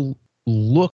 Still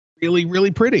look really,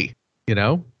 really pretty. You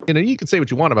can say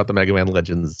what you want about the Mega Man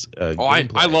Legends.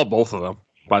 I love both of them,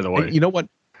 by the way. And you know what?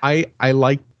 I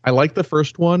like the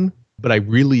first one, but I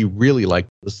really, really like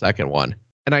the second one.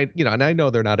 And I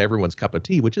know they're not everyone's cup of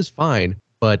tea, which is fine.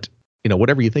 But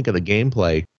whatever you think of the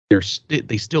gameplay,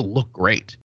 they still look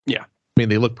great. Yeah. I mean,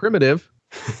 they look primitive,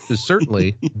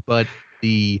 certainly, but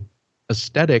the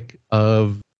aesthetic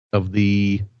of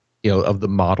the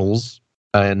models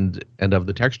and of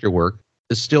the texture work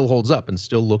still holds up and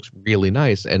still looks really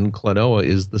nice. And Klonoa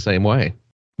is the same way.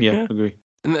 Yeah, agree.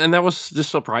 And that was just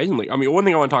surprisingly. I mean, one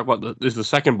thing I want to talk about is the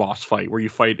second boss fight where you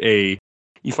fight a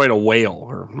whale,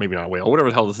 or maybe not a whale, whatever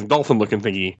the hell this dolphin looking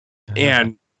thingy,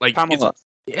 and like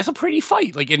it's a pretty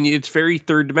fight. Like, and it's very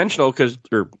third dimensional because,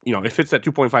 it fits that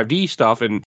 2.5D stuff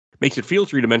and makes it feel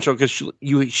three dimensional because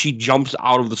she jumps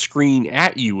out of the screen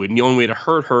at you, and the only way to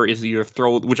hurt her is either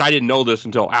throw, which I didn't know this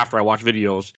until after I watched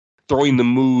videos, throwing the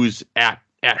moves at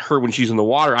her when she's in the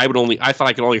water. I thought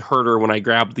I could only hurt her when I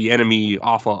grabbed the enemy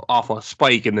off a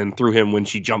spike and then threw him when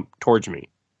she jumped towards me,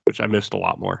 which I missed a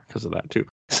lot more because of that too.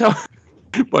 So,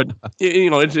 but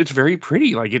it's very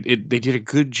pretty. Like they did a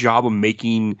good job of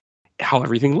making how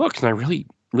everything looks, and I really,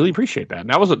 really appreciate that.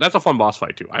 And that's a fun boss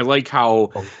fight too. I like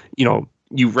how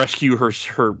you rescue her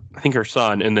I think her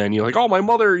son, and then you're like, oh, my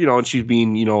mother, and she's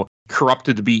being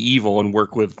corrupted to be evil and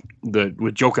work with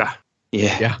Joka.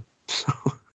 Yeah.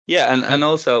 Yeah, and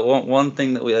also one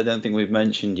thing that I don't think we've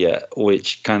mentioned yet,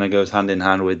 which kind of goes hand in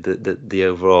hand with the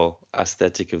overall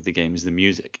aesthetic of the game, is the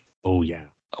music. Oh yeah,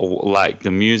 like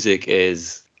the music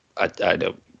is, I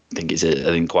don't think I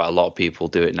think quite a lot of people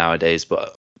do it nowadays,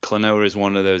 but Klonoa is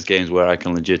one of those games where I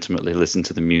can legitimately listen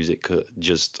to the music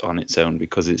just on its own,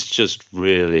 because it's just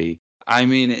really, I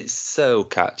mean, it's so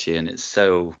catchy and it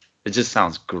just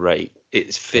sounds great.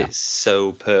 It fits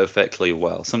so perfectly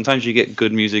well. Sometimes you get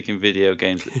good music in video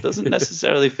games that doesn't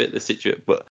necessarily fit the situation,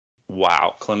 but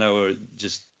wow, Klonoa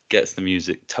just gets the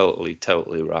music totally,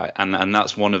 totally right. And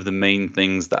that's one of the main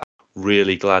things that I'm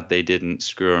really glad they didn't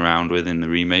screw around with in the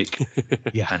remake.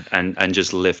 and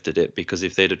just lifted it, because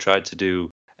if they'd have tried to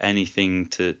do anything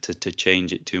to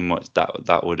change it too much,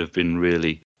 that would have been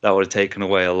really, that would have taken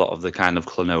away a lot of the kind of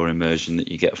Klonoa immersion that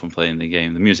you get from playing the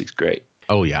game. The music's great.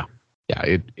 Oh yeah.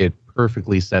 Yeah, it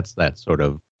perfectly sets that sort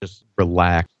of just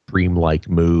relaxed, dreamlike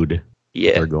mood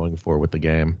they're going for with the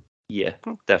game. Yeah,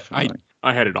 definitely.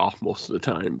 I had it off most of the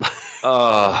time.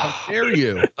 How dare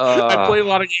you? I play a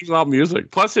lot of games without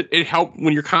music. Plus, it helped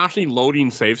when you're constantly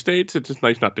loading save states. It's just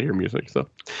nice not to hear music. So,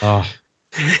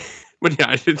 but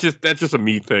yeah, that's just a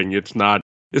me thing. It's not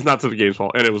to the game's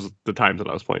fault, and it was the times that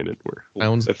I was playing it were.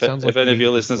 If any of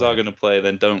your listeners are going to play,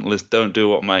 then don't do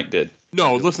what Mike did.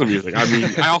 No, listen to music. I mean,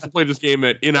 I also played this game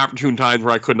at inopportune times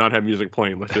where I could not have music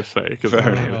playing. Let's just say because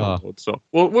so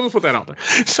we'll just put that out there.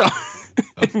 So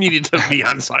it needed to be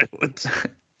on silence.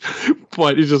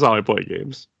 But it's just how I play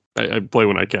games. I play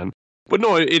when I can. But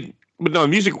no,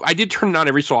 music. I did turn it on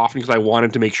every so often because I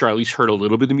wanted to make sure I at least heard a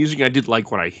little bit of the music. And I did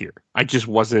like what I hear. It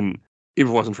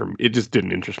wasn't for me. It just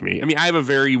didn't interest me. I mean, I have a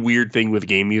very weird thing with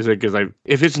game music because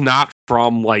if it's not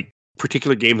from like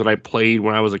particular games that I played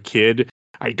when I was a kid,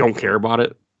 I don't care about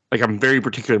it. Like I'm very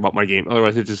particular about my game.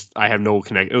 Otherwise, I have no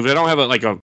connection. If I don't have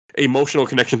a emotional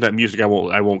connection to that music, I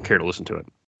won't care to listen to it.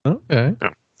 Okay.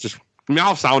 No, I'll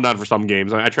have sound on for some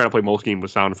games. I try to play most games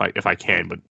with sound if I can,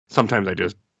 but sometimes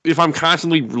if I'm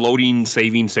constantly loading,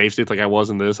 saving save states like I was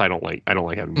in this, I don't like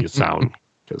having music sound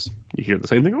because you hear the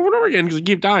same thing over and over again because you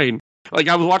keep dying. Like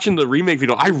I was watching the remake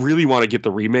video. I really want to get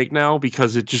the remake now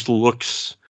because it just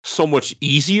looks so much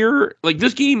easier. Like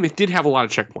this game, it did have a lot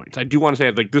of checkpoints. I do want to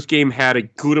say like this game had a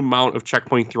good amount of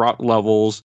checkpoints throughout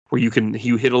levels where you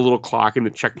hit a little clock and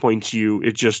it checkpoints you.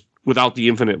 It just without the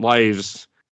infinite lives,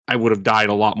 I would have died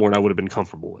a lot more than I would have been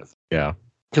comfortable with. Yeah.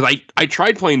 Because I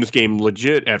tried playing this game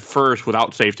legit at first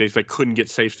without save states. I couldn't get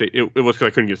save states. It was because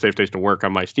I couldn't get save states to work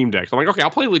on my Steam Deck. So I'm like, okay,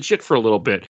 I'll play legit for a little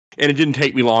bit. And it didn't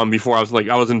take me long before I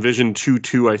was in Vision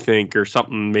 2-2, I think, or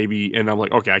something maybe. And I'm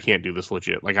like, okay, I can't do this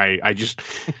legit. Like I just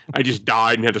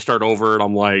died and had to start over. And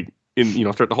I'm like,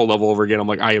 start the whole level over again. I'm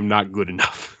like, I am not good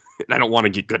enough. And I don't want to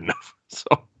get good enough. So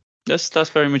that's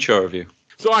very mature of you.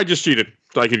 So I just cheated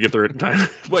so I could get through it in time.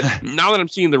 But now that I'm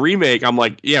seeing the remake, I'm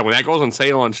like, yeah, when that goes on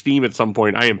sale on Steam at some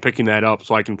point, I am picking that up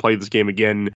so I can play this game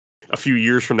again a few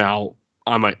years from now.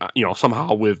 I might,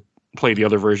 somehow play the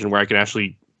other version where I can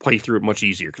actually play through it much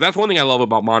easier. Because that's one thing I love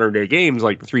about modern day games,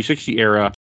 like the 360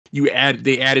 era.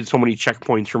 They added so many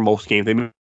checkpoints for most games.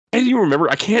 I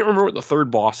can't remember what the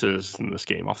third boss is in this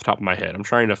game off the top of my head. I'm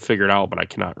trying to figure it out, but I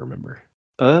cannot remember.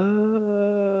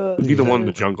 It'd be the one in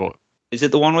the jungle. Is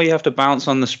it the one where you have to bounce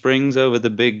on the springs over the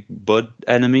big bud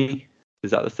enemy?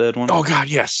 Is that the third one? Oh god,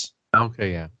 yes.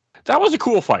 Okay, yeah. That was a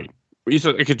cool fight. He's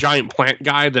like a giant plant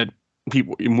guy that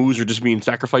moves are just being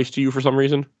sacrificed to you for some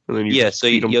reason, and then you're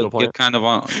kind of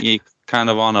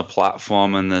on a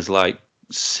platform, and there's like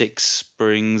 6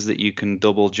 springs that you can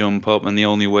double jump up, and the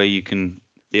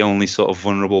only sort of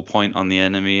vulnerable point on the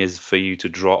enemy is for you to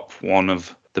drop one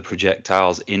of the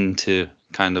projectiles into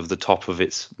kind of the top of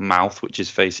its mouth, which is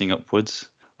facing upwards.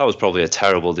 That was probably a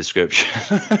terrible description.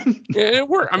 Yeah, it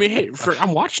worked. I mean, hey,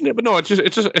 I'm watching it, but no, it's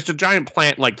a giant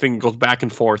plant like thing that goes back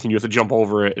and forth, and you have to jump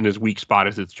over it, and his weak spot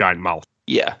is its giant mouth.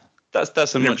 Yeah,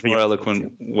 that's a much more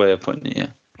eloquent way of putting it. Yeah.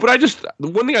 But the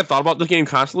one thing I thought about this game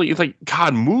constantly is like,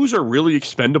 God, moves are really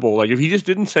expendable. Like if he just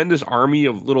didn't send this army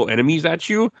of little enemies at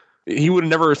you, he would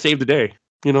have never saved the day.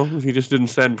 If he just didn't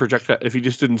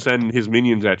send his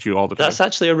minions at you all the time. That's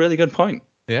actually a really good point.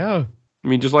 Yeah. I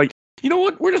mean, just like, you know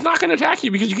what? We're just not going to attack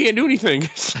you because you can't do anything.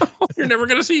 So you're never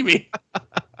going to see me.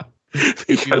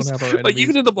 Because,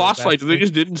 even in the boss fights, they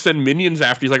just didn't send minions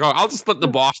after. He's like, oh, I'll just let the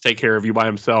boss take care of you by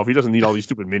himself. He doesn't need all these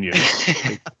stupid minions.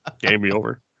 Game me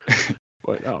over.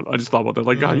 But I just thought about that.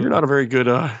 Like, God, you're not a very good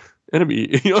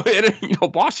enemy.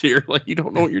 Boss here. Like, you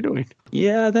don't know what you're doing.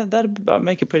 Yeah, that'd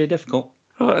make it pretty difficult.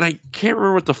 And I can't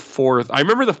remember what the fourth. I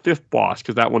remember the 5th boss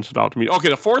because that one stood out to me. Okay,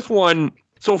 the 4th one.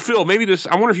 So Phil, maybe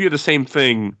I wonder if you had the same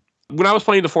thing. When I was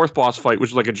playing the 4th boss fight,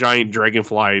 which is like a giant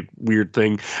dragonfly weird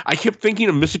thing, I kept thinking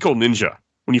of Mystical Ninja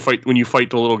when you fight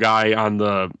the little guy on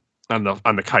the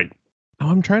kite. Oh,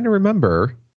 I'm trying to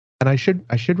remember, and I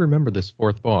should remember this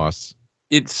 4th boss.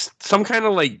 It's some kind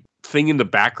of like thing in the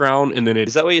background, and then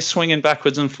is that where you're swinging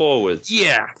backwards and forwards?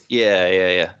 Yeah.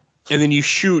 And then you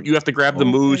shoot. You have to grab the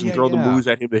moves and throw the moves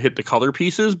at him to hit the color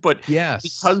pieces. But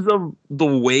because of the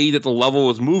way that the level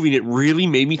was moving, it really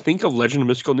made me think of Legend of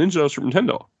Mystical Ninja Super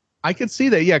Nintendo. I could see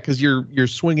that, yeah, because you're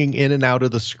swinging in and out of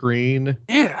the screen.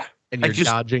 Yeah. And you're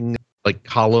dodging like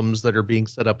columns that are being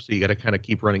set up, so you got to kind of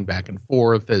keep running back and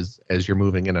forth as you're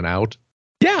moving in and out.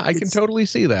 Yeah, I can totally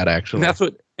see that, actually.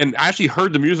 And I actually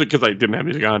heard the music because I didn't have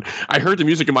music on. I heard the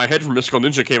music in my head from Mystical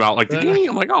Ninja came out like,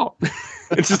 I'm like, oh.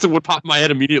 It's just it would pop in my head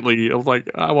immediately. I was like,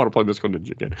 I want to play Mystical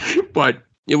Ninja again. But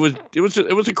it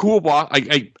was a cool boss.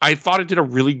 I thought it did a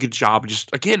really good job. Just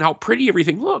again, how pretty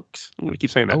everything looks. I'm gonna keep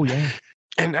saying that. Oh yeah.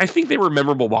 And I think they were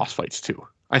memorable boss fights too.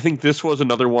 I think this was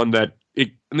another one that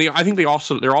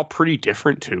they're all pretty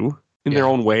different too. in their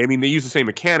own way. I mean, they use the same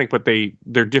mechanic, but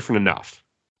they're different enough.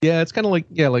 Yeah, it's kind of like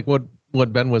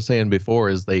what Ben was saying before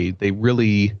is they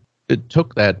really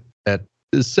took that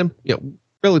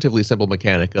relatively simple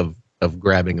mechanic of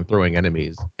grabbing and throwing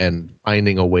enemies and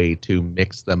finding a way to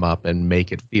mix them up and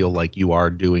make it feel like you are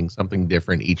doing something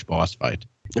different each boss fight.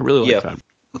 I really like that.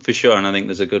 For sure, and I think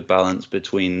there's a good balance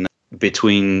between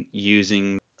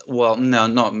using. Well, no,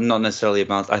 not necessarily a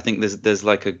balance. I think there's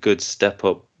like a good step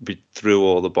up through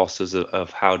all the bosses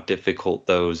of how difficult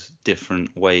those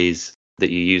different ways that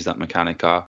you use that mechanic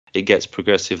are. It gets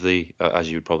progressively, as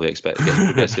you would probably expect, it gets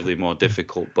progressively more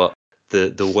difficult, but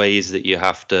the ways that you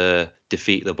have to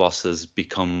defeat the bosses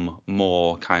become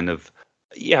more kind of,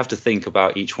 you have to think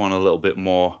about each one a little bit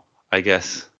more, I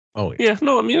guess. Oh yeah,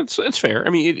 no, I mean it's fair. I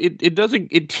mean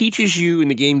it teaches you,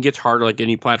 and the game gets harder like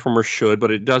any platformer should,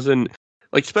 but it doesn't,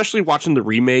 like, especially watching the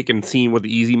remake and seeing what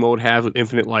the easy mode has with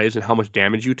infinite lives and how much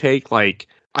damage you take. Like,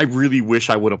 I really wish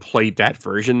I would have played that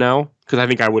version now, because I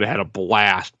think I would have had a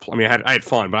blast. I mean, I had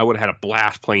fun, but I would have had a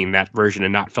blast playing that version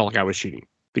and not felt like I was cheating,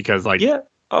 because like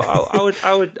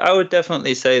I would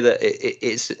definitely say that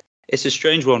it's a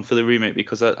strange one for the remake,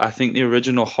 because I think the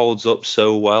original holds up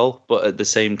so well, but at the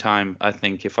same time, I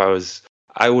think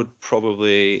I would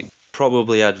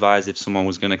probably advise, if someone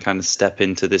was going to kind of step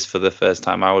into this for the first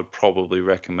time, I would probably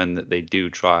recommend that they do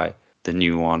try the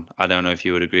new one. I don't know if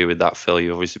you would agree with that, Phil.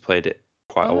 You obviously played it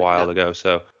quite a while ago,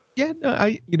 so yeah. No,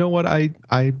 you know what, I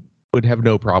would have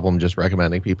no problem just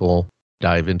recommending people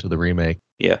dive into the remake.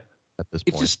 Yeah, at this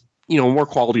point, it's just more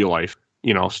quality of life,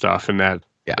 stuff, and that.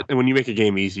 Yeah. And when you make a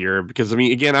game easier, because I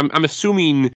mean, again, I'm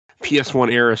assuming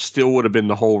PS1 era still would have been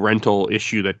the whole rental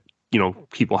issue that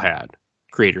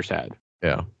creators had.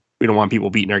 Yeah. We don't want people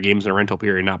beating our games in a rental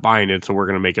period, not buying it, so we're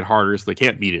going to make it harder so they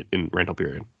can't beat it in rental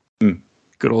period.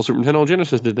 Good old Super Nintendo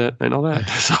Genesis did that. I know that.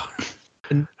 So,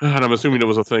 and I'm assuming it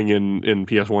was a thing in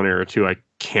PS1 era too. I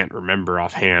can't remember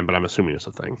offhand, but I'm assuming it's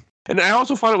a thing. And I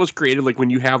also found it was creative, like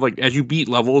when you have, like, as you beat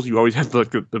levels, you always have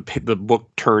the book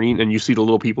turning, and you see the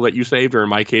little people that you saved, or in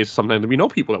my case, sometimes there'd be no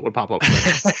people that would pop up.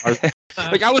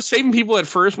 Like, I was saving people at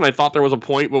first when I thought there was a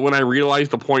point, but when I realized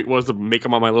the point was to make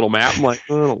them on my little map, I'm like,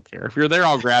 I don't care. If you're there,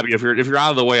 I'll grab you. If you're out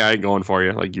of the way, I ain't going for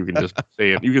you. Like, you can just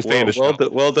stay in. You can stay in the show.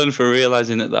 Well done for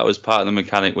realizing that was part of the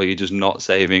mechanic where you're just not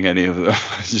saving any of them.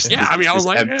 I was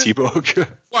like, empty book.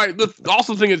 Well, the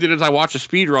awesome thing I did is I watched a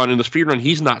speed run, and the speed run,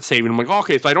 he's not saving. I'm like,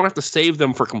 okay, so I don't have to save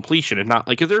them for completion. And not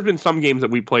like, because there's been some games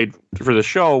that we played for the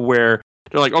show where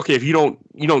they're like, okay, if you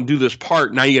don't do this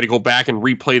part, now you got to go back and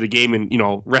replay the game and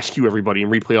rescue everybody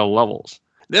and replay all the levels.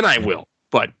 Then I will.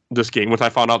 But this game, once I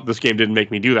found out this game didn't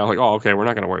make me do that, I'm like, oh, okay, we're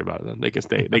not going to worry about it then. They can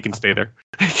stay. They can stay there.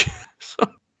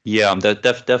 So. Yeah, I'm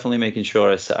definitely making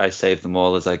sure I save them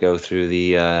all as I go through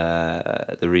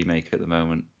the remake at the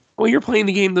moment. Well, you're playing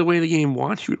the game the way the game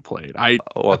wants you to play it.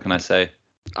 What can I say?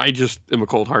 I just am a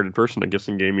cold-hearted person, I guess,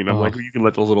 in gaming. I'm like, you can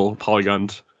let those little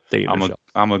polygons stay in the shell.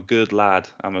 I'm a good lad.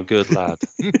 I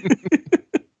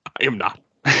am not.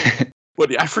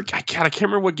 But I can't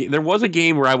remember what game. There was a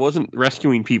game where I wasn't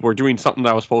rescuing people or doing something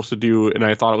that I was supposed to do, and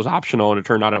I thought it was optional, and it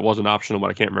turned out it wasn't optional, but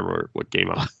I can't remember what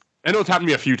game I was. I know it's happened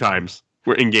to me a few times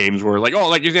in games where, like,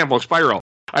 example, Spyro.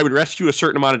 I would rescue a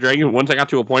certain amount of dragons. Once I got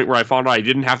to a point where I found out I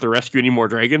didn't have to rescue any more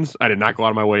dragons, I did not go out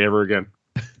of my way ever again.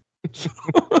 So,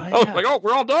 I was like,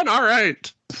 we're all done. All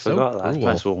right. Forgot that.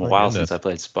 It's been a while since I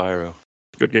played Spyro.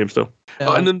 Good game still.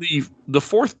 And then the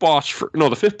fifth boss for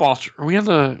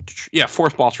Klonoa.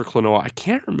 I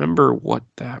can't remember what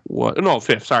that was. No,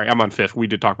 fifth. Sorry, I'm on fifth. We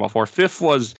did talk about fourth. Fifth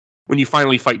was when you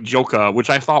finally fight Joka, which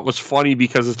I thought was funny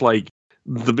because it's like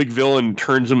the big villain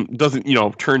turns him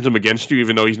against you,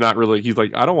 even though he's not really. He's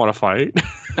like, I don't want to fight.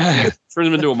 Turns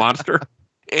him into a monster.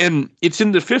 And it's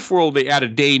in the fifth world. They add a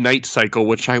day-night cycle,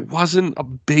 which I wasn't a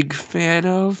big fan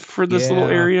of for this little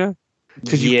area,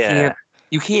 because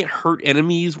you can't hurt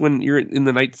enemies when you're in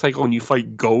the night cycle, and you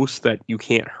fight ghosts that you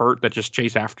can't hurt that just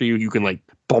chase after you. You can like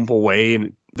bump away,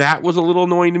 and that was a little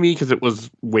annoying to me because it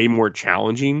was way more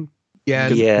challenging.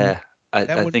 Yeah. I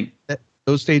think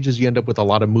those stages you end up with a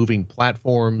lot of moving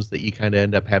platforms that you kind of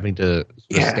end up having to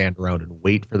stand around and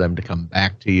wait for them to come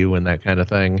back to you and that kind of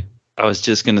thing. I was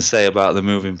just going to say about the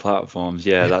moving platforms.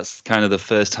 Yeah, that's kind of the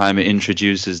first time it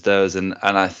introduces those, and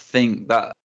I think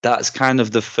that's kind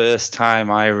of the first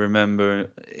time I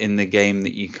remember in the game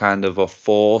that you kind of are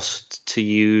forced to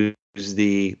use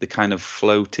the kind of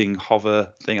floating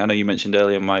hover thing. I know you mentioned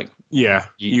earlier, Mike. Yeah,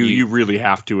 you really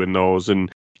have to in those,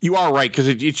 and you are right because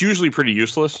it's usually pretty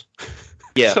useless.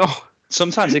 Yeah. So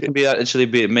sometimes it can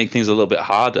make things a little bit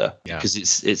harder because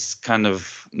it's kind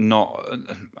of not.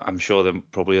 I'm sure there are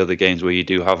probably other games where you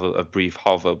do have a brief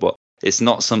hover, but it's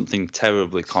not something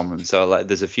terribly common. So like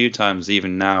there's a few times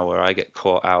even now where I get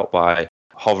caught out by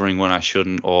hovering when I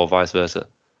shouldn't, or vice versa.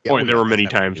 Yeah, there were many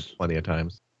times. Plenty of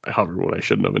times. I hovered when I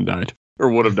shouldn't have and died. Or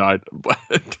would have died. But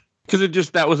because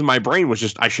that was my brain was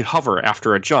just I should hover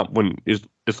after a jump when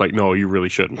it's like, no, you really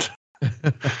shouldn't.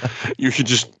 You should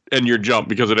just end your jump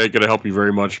because it ain't gonna help you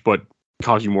very much, but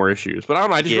cause you more issues. But I don't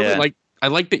know, I just really I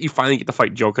like that you finally get to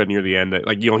fight Joka near the end. That,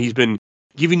 like, he's been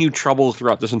giving you trouble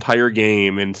throughout this entire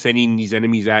game and sending these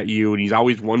enemies at you, and he's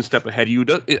always one step ahead of you.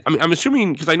 I'm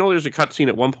assuming, because I know there's a cutscene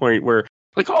at one point where,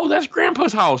 like, oh, that's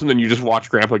Grandpa's house, and then you just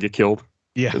watch Grandpa get killed.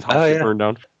 Yeah. His house get burned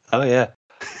down. Oh, yeah.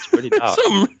 It's pretty dark.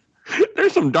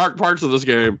 There's some dark parts of this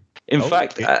game. In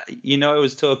fact, I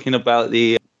was talking about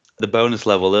the bonus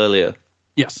level earlier.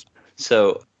 Yes.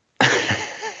 So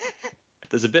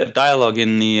there's a bit of dialogue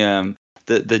in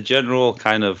the general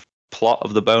kind of plot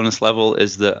of the bonus level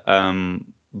is that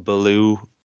Baloo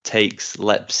takes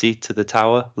Lepisi to the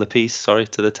tower,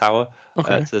 to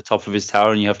the top of his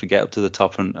tower, and you have to get up to the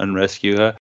top and rescue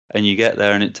her. And you get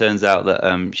there, and it turns out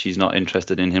that she's not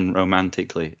interested in him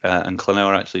romantically. And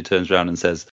Klonoa actually turns around and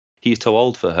says, he's too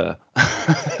old for her.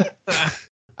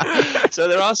 So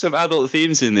there are some adult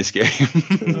themes in this game.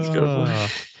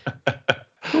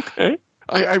 Okay.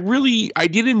 I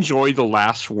did enjoy the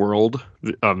last world,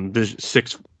 the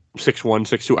 6-1,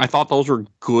 6-2. I thought those were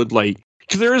good, like,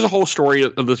 because there is a whole story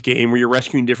of this game where you're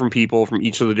rescuing different people from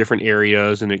each of the different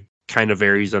areas, and it kind of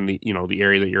varies on the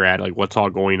area that you're at, like what's all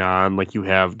going on. Like, you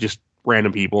have just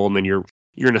random people, and then you're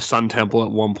in a sun temple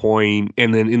at one point,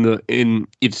 and then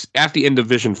it's at the end of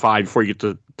Vision 5 before you get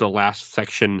to the last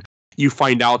section, you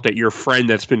find out that your friend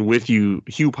that's been with you,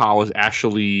 Hugh Powell, is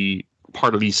actually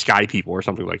part of these sky people or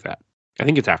something like that. I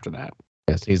think it's after that.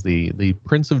 Yes, he's the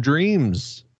Prince of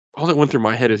Dreams. All that went through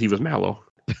my head is he was Mallow.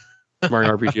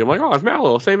 Mario RPG. I'm like, oh, it's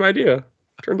Mallow. Same idea.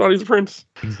 Turns out he's a prince.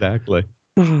 Exactly.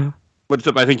 But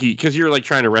except I think because you're like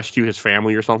trying to rescue his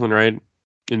family or something, right?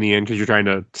 In the end, because you're trying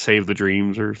to save the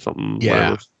dreams or something.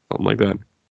 Yeah. Something like that.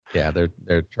 Yeah,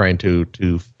 they're trying to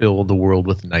fill the world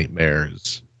with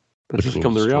nightmares. It's just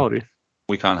come to reality.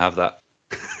 We can't have that.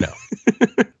 No.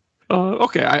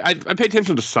 Okay, I paid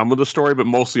attention to some of the story, but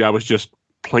mostly I was just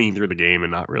playing through the game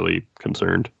and not really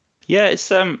concerned. Yeah,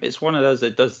 it's one of those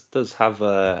that does have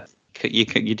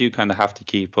you do kind of have to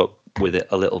keep up with it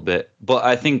a little bit. But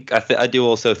I do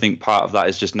also think part of that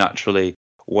is just naturally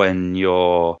when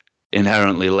you're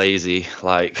inherently lazy,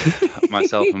 like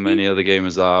myself and many other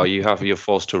gamers are, you're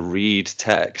forced to read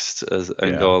text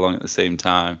and go along at the same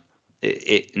time.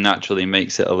 It naturally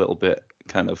makes it a little bit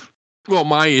kind of. Well,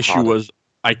 my issue was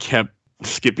I kept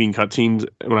skipping cutscenes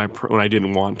when I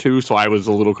didn't want to, so I was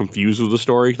a little confused with the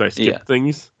story because I skipped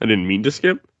things I didn't mean to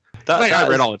skip. I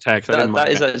read all the text. That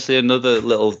is actually another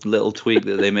little tweak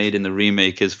that they made in the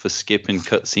remake is for skipping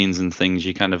cutscenes and things.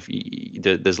 You kind of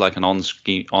there's like an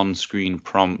on-screen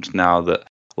prompt now that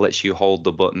lets you hold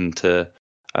the button to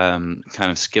kind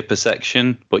of skip a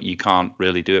section, but you can't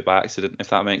really do it by accident. If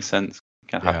that makes sense.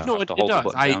 It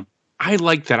does. I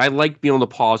like that. I like being able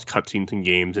to pause cutscenes in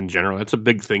games in general. That's a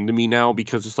big thing to me now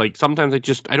because it's like sometimes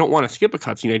I don't want to skip a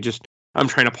cutscene. I'm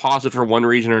trying to pause it for one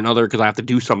reason or another because I have to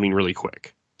do something really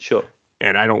quick. Sure.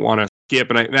 And I don't want to skip.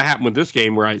 And that happened with this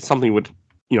game where something would,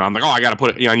 I'm like, oh, I got to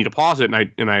put it, I need to pause it.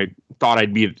 And I thought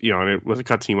I'd be, and it was a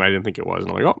cutscene, but I didn't think it was.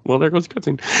 And I'm like, oh, well, there goes the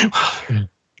cutscene.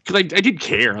 Because I did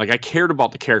care. Like, I cared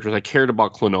about the characters. I cared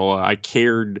about Klonoa. I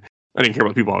didn't care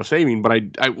about the people I was saving, but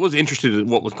I was interested in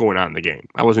what was going on in the game.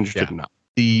 I was interested in that.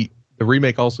 The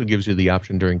remake also gives you the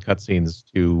option during cutscenes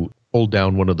to hold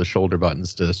down one of the shoulder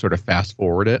buttons to sort of fast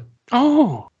forward it.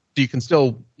 Oh. So you can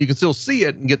still see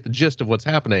it and get the gist of what's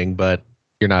happening, but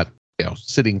you're not,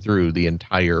 sitting through the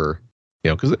entire,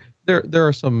 because there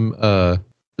are some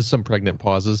pregnant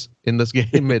pauses in this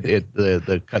game.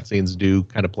 The cutscenes do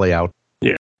kind of play out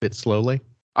a bit slowly.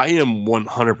 I am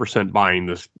 100% buying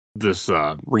this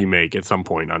remake at some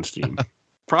point on Steam.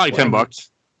 Probably $10.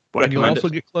 But you also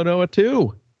get Klonoa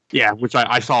too. Yeah, which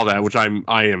I saw that, which I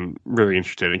am really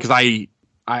interested in because I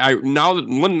now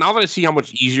that I see how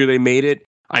much easier they made it,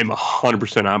 I'm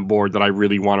 100% on board that I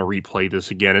really want to replay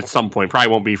this again at some point. Probably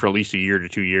won't be for at least a year to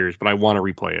 2 years, but I want to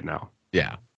replay it now.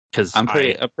 Yeah, because I'm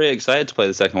pretty excited to play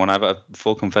the second one. I've a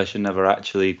full confession, never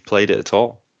actually played it at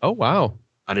all. Oh wow,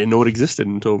 I didn't know it existed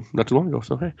until not too long ago.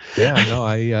 So hey, yeah, no,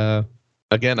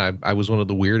 I was one of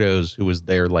the weirdos who was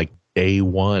there like day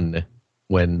one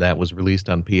when that was released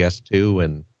on PS2,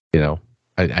 and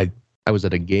I was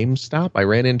at a GameStop. I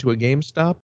ran into a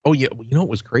GameStop. Oh yeah, it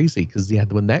was crazy because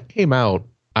when that came out,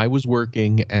 I was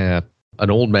working at an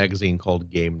old magazine called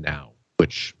Game Now,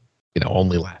 which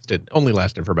only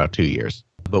lasted for about 2 years.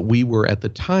 But we were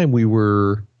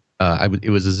It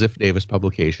was a Ziff Davis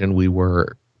publication. We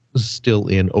were still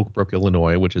in Oak Brook,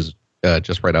 Illinois, which is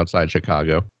just right outside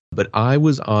Chicago. But I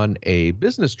was on a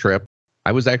business trip.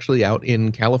 I was actually out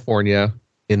in California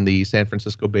in the San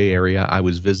Francisco Bay Area. I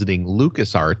was visiting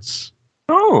LucasArts.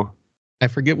 Oh. I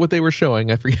forget what they were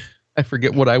showing. I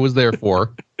forget what I was there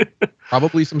for.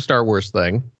 Probably some Star Wars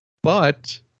thing.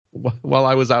 But while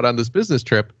I was out on this business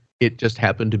trip, it just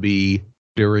happened to be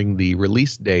during the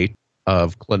release date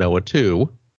of Klonoa 2.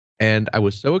 And I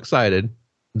was so excited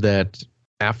that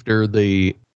after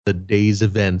the day's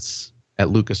events at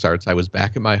LucasArts, I was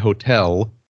back at my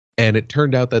hotel, and it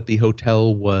turned out that the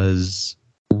hotel was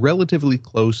relatively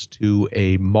close to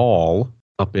a mall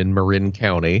up in Marin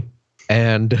County.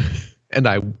 And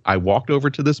I walked over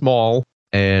to this mall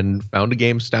and found a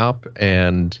GameStop,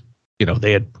 and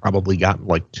they had probably gotten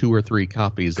like 2 or 3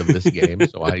 copies of this game.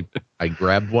 So I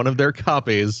grabbed one of their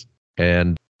copies,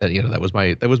 and that was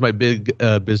my big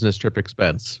business trip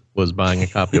expense, was buying a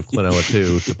copy of Klonoa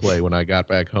 2 to play when I got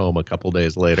back home a couple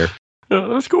days later.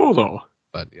 That's cool though.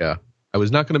 But yeah, I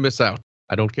was not going to miss out.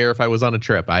 I don't care if I was on a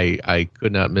trip. I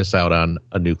could not miss out on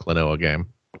a new Klonoa game.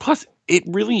 Plus, it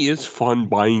really is fun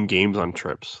buying games on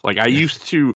trips. Like I used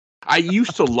to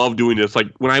love doing this. Like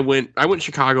when I went to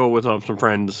Chicago with some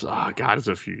friends. God, this is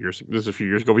a few years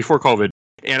ago, before COVID.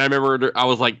 And I remember I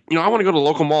was like, I want to go to a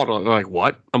local mall. They're like,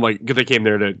 what? I'm like, because they came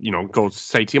there to, go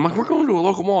sightsee. I'm like, we're going to a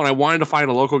local mall. And I wanted to find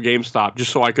a local GameStop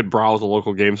just so I could browse a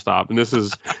local GameStop. And this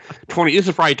is probably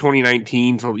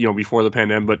 2019, so, before the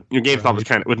pandemic. But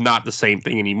GameStop was not the same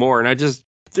thing anymore. And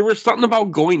there was something about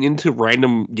going into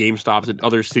random GameStops in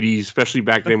other cities, especially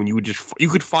back then when you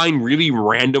could find really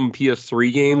random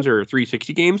PS3 games or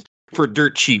 360 games for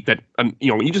dirt cheap that,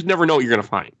 you just never know what you're going to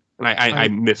find. And I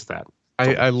miss that.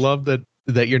 I love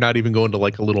that you're not even going to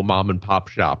like a little mom and pop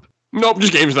shop. Nope,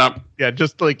 just GameStop. Yeah,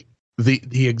 just like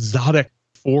the exotic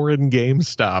foreign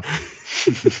GameStop.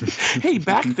 Hey,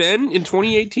 back then in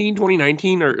 2018,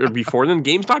 2019, or before then,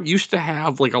 GameStop used to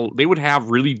have they would have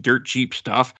really dirt cheap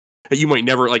stuff that you might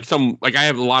never I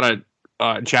have a lot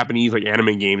of Japanese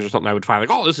anime games or something I would find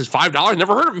this is $5,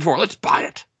 never heard of it before. Let's buy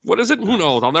it. What is it? Who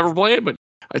knows? I'll never play it, but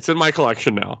it's in my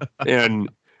collection now. And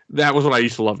that was what I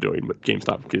used to love doing, but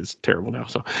GameStop is terrible now.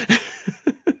 So,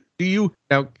 do you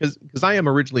now? Because I am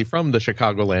originally from the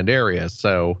Chicagoland area,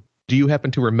 so do you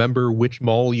happen to remember which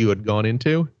mall you had gone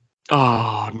into?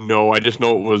 Oh no, I just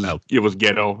know it was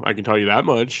ghetto. I can tell you that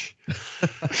much.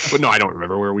 But no, I don't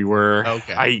remember where we were.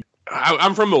 Okay,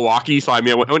 I'm from Milwaukee, so I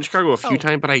went to Chicago a few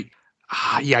times, but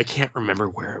I can't remember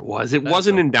where it was. It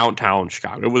wasn't in downtown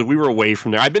Chicago. We were away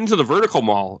from there. I've been to the Vertical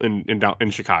Mall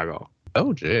in Chicago.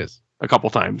 Oh, jeez. A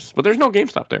couple times, but there's no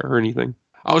GameStop there or anything.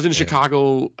 I was in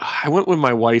Chicago. I went with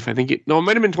my wife. I think it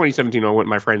might have been 2017. I went with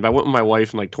my friend, but I went with my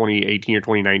wife in 2018 or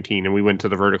 2019, and we went to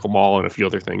the Vertical Mall and a few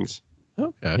other things.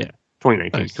 Okay. Yeah,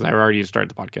 2019, because I already started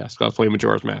the podcast. I was playing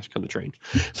Majora's Mask on the train,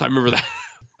 so I remember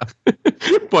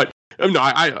that. But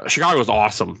no, Chicago was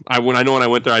awesome. When I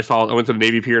went there, I went to the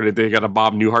Navy Pier and they got a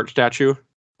Bob Newhart statue.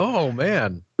 Oh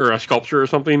man, or a sculpture or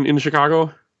something in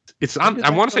Chicago. I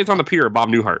want to say it's on the pier, Bob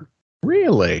Newhart.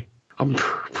 Really? I'm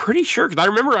pretty sure, because I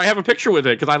remember I have a picture with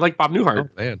it because I like Bob Newhart. Oh,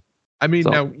 man. I mean,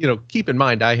 now, keep in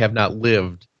mind, I have not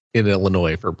lived in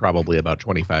Illinois for probably about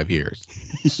 25 years.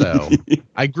 So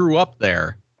I grew up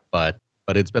there, but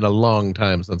it's been a long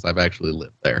time since I've actually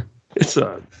lived there. It's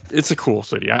a cool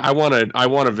city. I want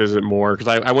to visit more, because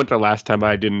I went there last time, but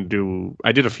I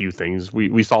did a few things.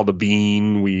 We saw the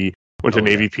Bean. We went to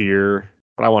Navy Pier,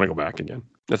 but I want to go back again.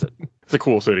 That's it. It's a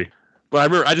cool city. But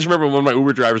I just remember one of my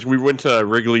Uber drivers, we went to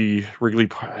Wrigley, is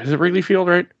it Wrigley Field,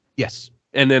 right? Yes.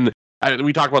 And then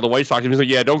we talked about the White Sox, and he's like,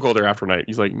 yeah, don't go there after night.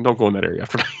 He's like, don't go in that area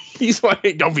after night. He's like,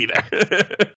 hey, don't be there.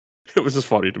 It was just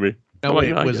funny to me. Now,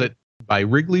 wait, was it by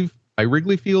Wrigley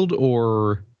Field,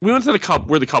 or? We went to the Cubs,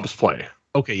 where the Cubs play.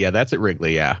 Okay, yeah, that's at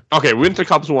Wrigley, yeah. Okay, we went to the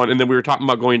Cubs one, and then we were talking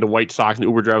about going to White Sox, and the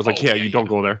Uber driver was like, you don't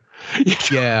go there.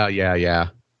 Yeah.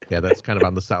 Yeah, that's kind of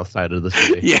on the south side of the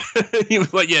city. Yeah, he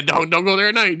was like, don't go there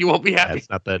at night. You won't be happy. It's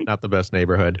not the best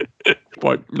neighborhood.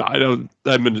 But no, I don't.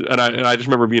 I just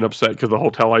remember being upset because the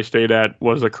hotel I stayed at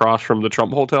was across from the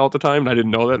Trump Hotel at the time, and I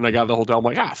didn't know that. And I got to the hotel, I'm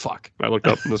like, fuck. And I looked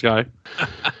up in the sky.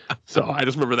 So I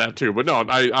just remember that too. But no,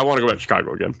 I want to go back to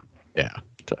Chicago again. Yeah.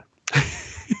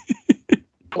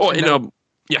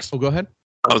 Yes. Oh, go ahead.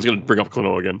 I was going to bring up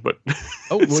Klonoa again, but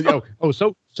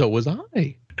so was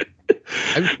I.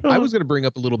 I was going to bring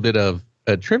up a little bit of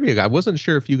trivia. I wasn't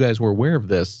sure if you guys were aware of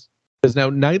this, because now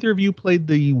neither of you played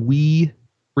the Wii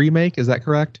remake. Is that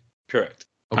correct? Correct.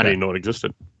 Okay. I didn't know it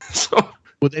existed. So,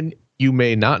 well, then you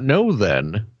may not know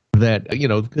then that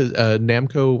because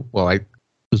Namco. Well,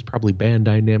 was probably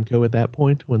Bandai Namco at that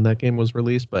point when that game was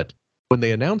released. But when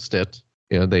they announced it,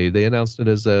 they announced it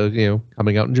as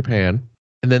coming out in Japan,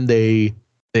 and then they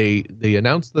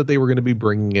announced that they were going to be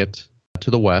bringing it to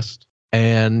the West,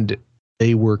 and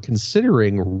they were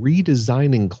considering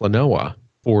redesigning Klonoa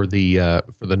for the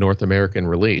North American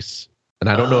release. And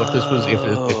I don't know if this was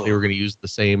if they were going to use the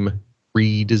same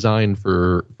redesign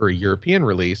for a European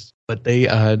release, but they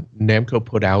Namco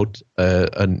put out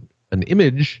an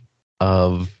image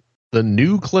of the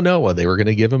new Klonoa. They were going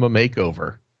to give him a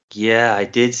makeover. Yeah, I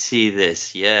did see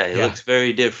this. Yeah, it looks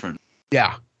very different.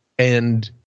 Yeah, and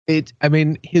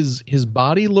his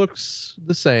body looks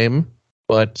the same,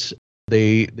 but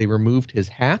they removed his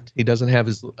hat. He doesn't have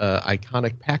his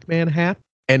iconic Pac-Man hat,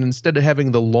 and instead of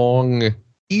having the long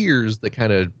ears that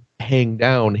kind of hang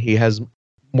down, he has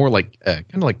more like kind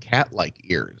of like cat-like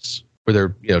ears,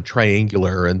 where they're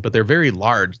triangular but they're very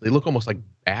large. They look almost like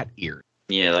bat ears.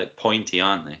 Yeah, like pointy,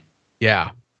 aren't they?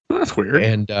 Yeah, that's weird.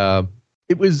 And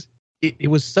it was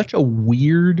such a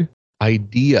weird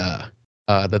idea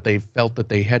that they felt that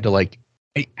they had to I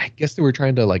guess they were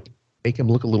trying to make him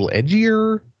look a little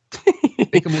edgier,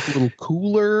 make him look a little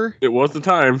cooler. It was the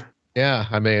time. Yeah,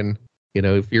 I mean,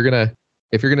 if you're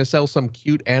gonna sell some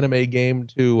cute anime game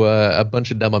to a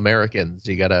bunch of dumb Americans,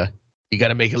 you gotta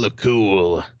make it look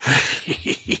cool.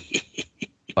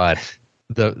 But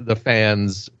the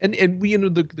fans and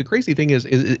the crazy thing is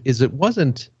it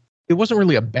wasn't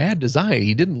really a bad design.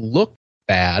 He didn't look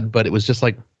bad, but it was just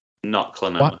like not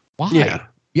Klonoa. Why?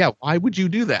 Yeah. Why would you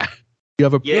do that? You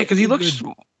have because he looks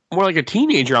more like a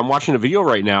teenager. I'm watching a video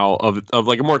right now of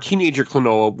like a more teenager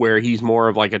Klonoa where he's more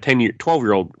of like a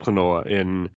 12-year-old Klonoa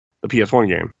in the PS1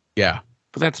 game. Yeah.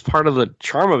 But that's part of the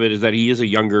charm of it, is that he is a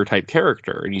younger type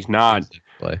character and he's not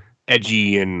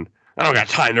edgy and I don't got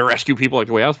time to rescue people like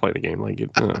the way I was playing the game. Like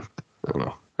I don't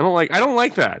know. I don't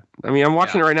like that. I mean, I'm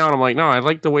watching it right now and I'm like, no, I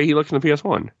like the way he looks in the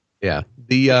PS1. Yeah.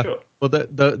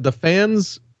 The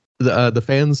fans the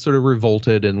fans sort of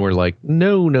revolted and were like,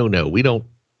 no, we don't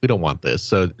want this.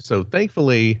 So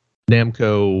thankfully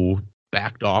Namco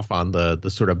backed off on the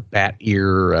sort of bat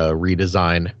ear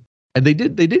redesign. And they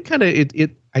did kind of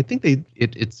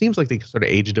it seems like they sort of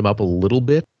aged him up a little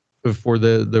bit before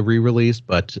the re-release,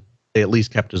 but they at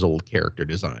least kept his old character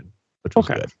design, which was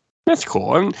good. That's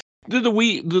cool. And did the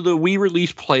Wii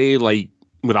release play like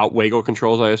without Waggle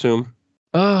controls, I assume?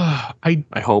 I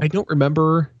hope. I don't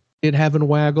remember it having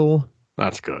waggle.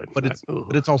 That's good. But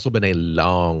it's also been a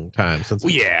long time since.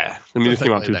 Well, yeah. I mean, this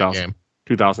came out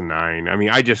 2009. I mean,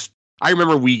 I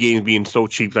remember Wii games being so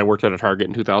cheap that I worked at a Target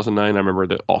in 2009. I remember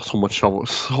that so much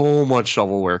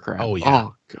shovelware crap. Oh yeah.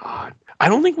 Oh god. I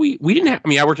don't think we didn't have. I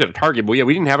mean, I worked at a Target, but yeah,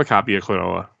 we didn't have a copy of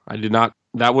Klonoa. I did not.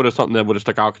 That would have something that would have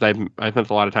stuck out because I spent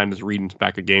a lot of time just reading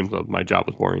back of games. So my job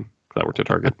was boring because I worked at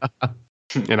Target,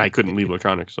 and I couldn't leave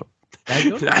electronics. So not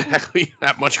exactly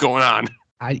that much going on.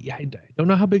 I don't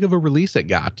know how big of a release it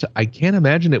got. I can't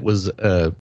imagine it was.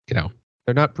 They're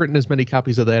not printing as many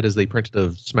copies of that as they printed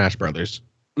of Smash Brothers.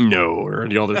 No, or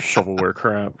the other shovelware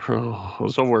crap. Oh,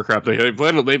 shovelware crap. They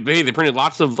printed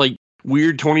lots of like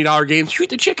weird $20 games. Shoot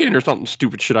the chicken or something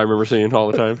stupid shit I remember seeing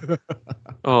all the time.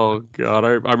 Oh god, I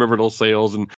remember those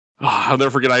sales, and I'll never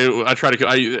forget. I try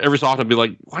to every so often I'd be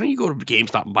like, why don't you go to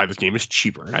GameStop and buy this game? It's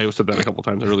cheaper. And I said that a couple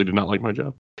times. I really did not like my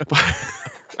job.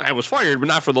 I was fired, but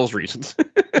not for those reasons.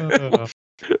 But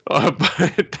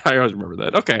I always remember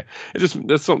that. Okay,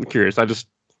 that's something curious.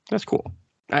 That's cool.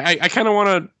 I kind of want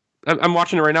to. I'm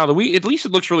watching it right now. The Wii, at least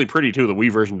it looks really pretty too. The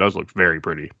Wii version does look very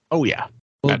pretty. Oh yeah.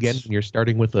 Well, again, you're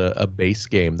starting with a base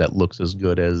game that looks as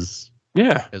good as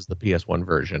the PS1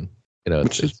 version.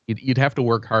 You'd have to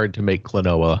work hard to make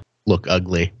Klonoa look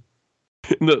ugly.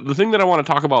 The thing that I want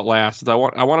to talk about last is I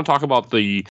want to talk about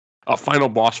the final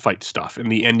boss fight stuff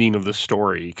and the ending of the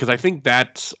story, because I think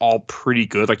that's all pretty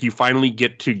good. Like you finally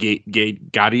get to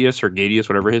Gadius,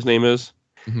 whatever his name is,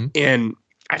 and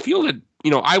I feel that.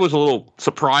 I was a little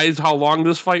surprised how long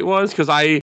this fight was, because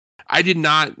I did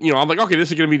not, I'm like, okay,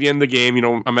 this is going to be the end of the game.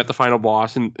 I'm at the final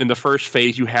boss, and in the first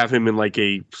phase, you have him in like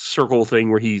a circle thing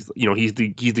where he's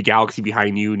the galaxy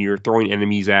behind you, and you're throwing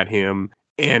enemies at him.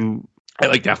 And I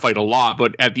like that fight a lot.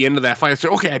 But at the end of that fight, I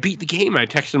said, okay, I beat the game. And I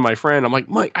texted my friend. I'm like,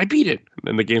 Mike, I beat it.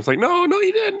 And the game's like, no,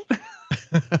 you didn't.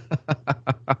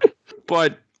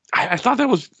 But I thought it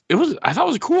was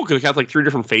cool because it had like 3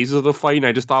 different phases of the fight, and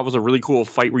I just thought it was a really cool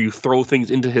fight where you throw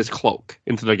things into his cloak,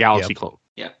 into the galaxy cloak.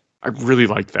 Yeah, I really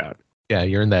liked that. Yeah,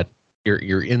 you're in that.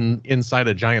 You're inside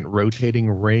a giant rotating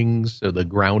ring, so the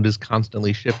ground is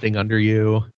constantly shifting under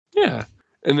you. Yeah,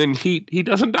 and then he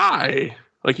doesn't die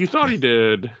like you thought he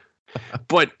did.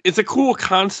 But it's a cool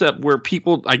concept where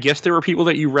people, I guess there were people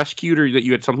that you rescued or that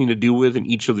you had something to do with in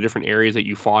each of the different areas that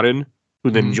you fought in,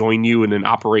 who then join you and then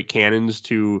operate cannons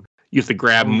to, you have to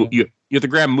grab, you have to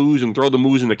grab moos and throw the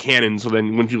moos in the cannon. So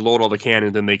then once you load all the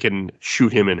cannons, then they can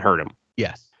shoot him and hurt him.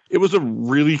 Yes. It was a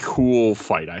really cool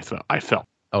fight, I felt.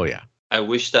 Oh, yeah. I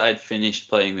wish that I'd finished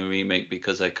playing the remake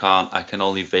because I can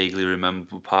only vaguely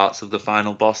remember parts of the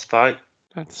final boss fight.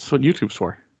 That's what YouTube's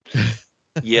for.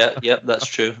 Yeah, that's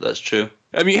true. That's true.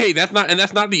 I mean, hey, that's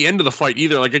not the end of the fight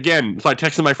either. Like, again, so I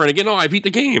texted my friend again, I beat the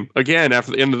game again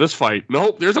after the end of this fight.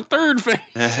 Nope, there's a third phase.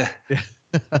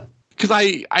 Because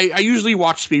I usually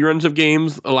watch speedruns of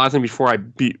games a lot of times before I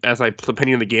beat,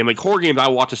 depending on the game. Like horror games, I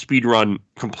watch a speedrun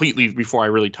completely before I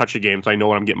really touch a game, so I know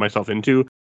what I'm getting myself into.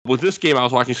 With this game, I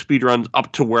was watching speedruns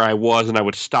up to where I was, and I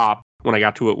would stop when I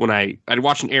got to it. When I'd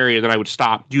watch an area, then I would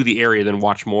stop, do the area, then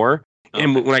watch more. Okay.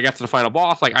 And when I got to the final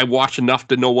boss, like I watched enough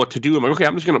to know what to do. I'm like, okay,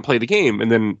 I'm just going to play the game.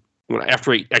 And then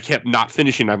after I kept not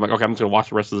finishing, I'm like, okay, I'm just going to watch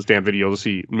the rest of this damn video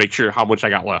to make sure how much I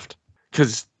got left.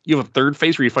 Because you have a third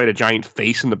phase where you fight a giant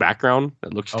face in the background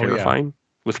that looks terrifying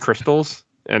with crystals.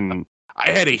 And I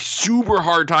had a super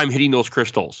hard time hitting those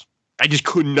crystals. I just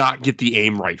could not get the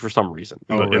aim right for some reason.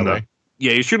 Really?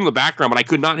 Yeah, you shoot in the background, but I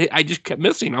could not hit. I just kept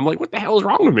missing. I'm like, what the hell is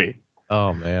wrong with me?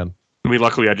 Oh, man. I mean,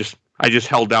 luckily, I just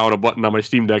held down a button on my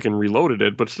Steam Deck and reloaded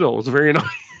it, but still, it was very annoying.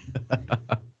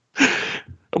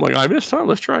 I'm like, I missed time.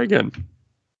 Let's try again.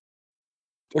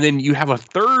 And then you have a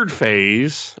third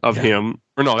phase of him.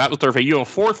 Or no, that was third phase. You have a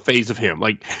fourth phase of him,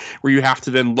 like where you have to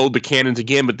then load the cannons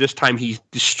again, but this time he's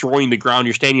destroying the ground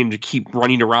you're standing in to keep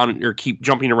running around or keep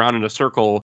jumping around in a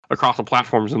circle across the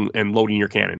platforms and loading your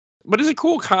cannon. But it's a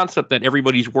cool concept that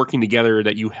everybody's working together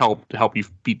that you help to help you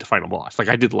beat the final boss. Like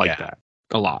I did like that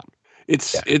a lot. It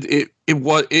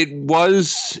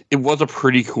was a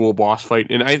pretty cool boss fight,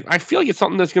 and I feel like it's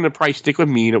something that's going to probably stick with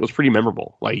me, and it was pretty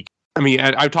memorable. Like I mean,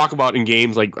 I talk about in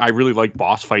games like I really like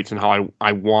boss fights and how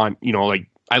I want, like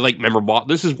I like memorable.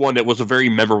 This is one that was a very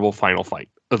memorable final fight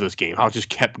of this game. How it just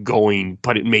kept going,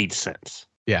 but it made sense.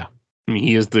 Yeah, I mean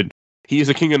he is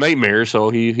the king of nightmares, so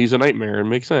he's a nightmare. It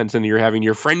makes sense, and you're having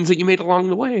your friends that you made along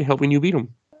the way helping you beat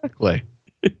him. Exactly.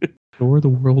 Or the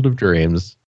world of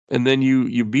dreams. And then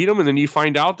you beat him, and then you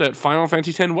find out that Final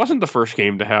Fantasy X wasn't the first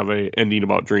game to have a ending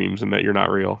about dreams and that you're not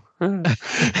real.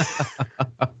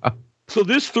 So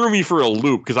this threw me for a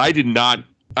loop because I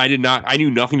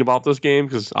knew nothing about this game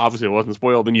because obviously it wasn't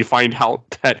spoiled. And you find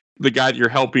out that the guy that you're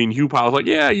helping, Hupao, is like,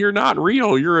 yeah, you're not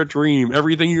real. You're a dream.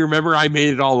 Everything you remember, I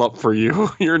made it all up for you.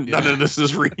 None of this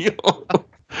is real.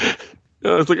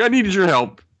 It's like, I needed your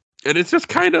help. And it's just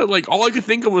kind of like, all I could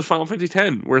think of was Final Fantasy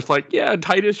X, where it's like, yeah,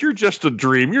 Titus, you're just a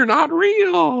dream. You're not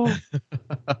real.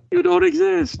 You don't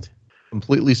exist.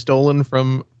 Completely stolen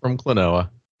from Klonoa.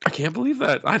 I can't believe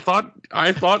that. I thought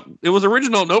it was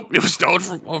original. Nope, it was stolen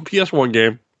from a PS1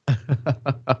 game.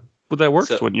 But that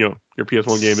works when your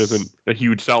PS1 game isn't a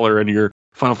huge seller and your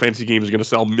Final Fantasy game is going to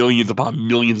sell millions upon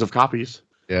millions of copies.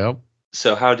 Yeah.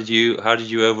 So how did you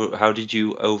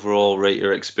overall rate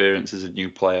your experience as a new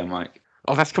player, Mike?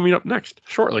 Oh, that's coming up next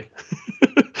shortly.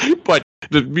 But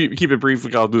to keep it brief,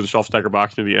 I'll do the shelf stacker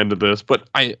box near the end of this. But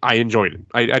I enjoyed it.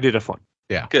 I did have fun.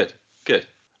 Yeah. Good.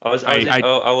 I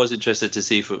was interested to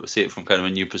see it from kind of a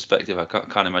new perspective. I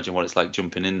can't imagine what it's like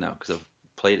jumping in now because I've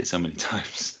played it so many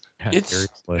times. It's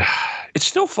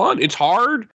still fun. It's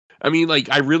hard. I mean, like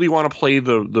I really want to play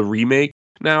the remake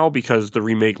now because the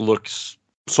remake looks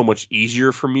so much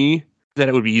easier for me. That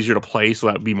it would be easier to play, so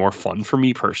that would be more fun for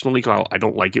me personally. Because I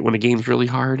don't like it when a game's really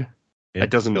hard.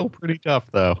 It's still pretty tough,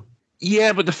 though.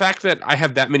 Yeah, but the fact that I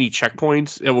have that many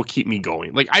checkpoints, it will keep me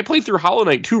going. Like I played through Hollow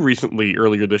Knight 2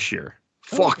 earlier this year.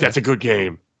 Fuck, that's a good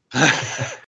game.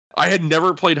 I had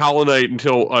never played Hollow Knight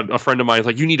until a friend of mine was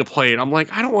like, "You need to play it." I'm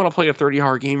like, "I don't want to play a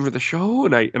 30-hour game for the show,"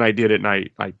 and I did it, and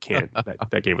I can't.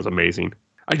 That game was amazing.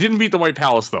 I didn't beat the White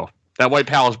Palace though. That White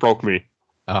Palace broke me.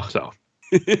 Oh, so.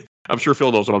 I'm sure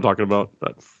Phil knows what I'm talking about.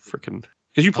 That freaking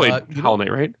because you played Hollow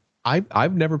Knight, right?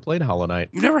 I've never played Hollow Knight.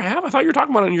 You never have? I thought you were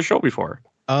talking about it on your show before.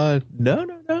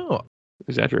 No.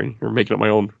 Exaggerating. You're making up my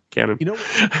own canon. You know,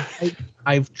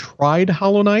 I've tried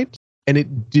Hollow Knight and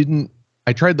it didn't.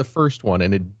 I tried the first one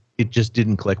and it just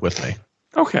didn't click with me.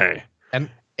 Okay.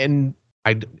 And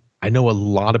I know a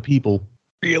lot of people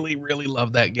really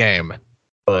love that game,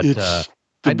 but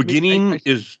the beginning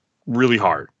is really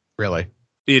hard. Really.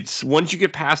 It's once you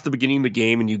get past the beginning of the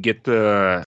game and you get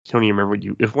I don't even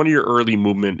remember if one of your early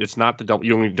movement, it's not the double,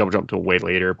 you only double jump to way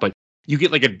later, but you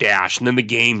get like a dash and then the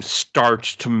game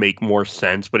starts to make more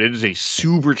sense, but it is a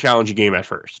super challenging game at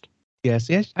first.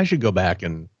 Yes, I should go back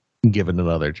and give it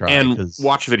another try and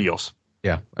watch videos.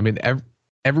 Yeah. I mean,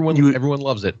 everyone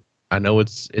loves it. I know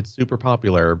it's super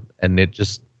popular, and it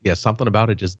just something about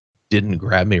it just didn't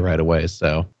grab me right away.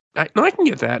 So I can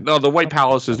get that. No, the White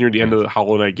Palace is near the end of the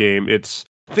Hollow Knight game. It's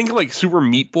think of like Super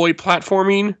Meat Boy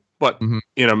platforming, but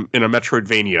in a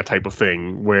Metroidvania type of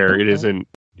thing where it isn't.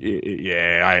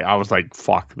 Yeah, I was like,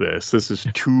 fuck this. This is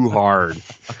too hard.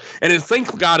 And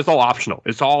thank God it's all optional.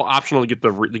 It's all optional to get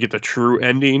the true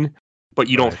ending, but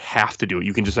you don't have to do it.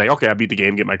 You can just say, okay, I beat the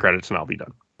game, get my credits, and I'll be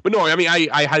done. But no, I mean,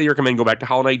 I highly recommend go back to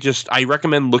Hollow Knight. I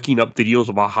recommend looking up videos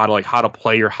about how to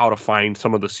play or how to find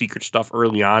some of the secret stuff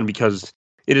early on, because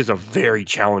it is a very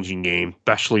challenging game,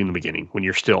 especially in the beginning when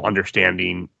you're still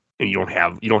understanding and you don't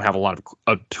have a lot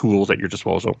of tools at your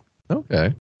disposal.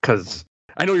 Okay. Because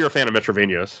I know you're a fan of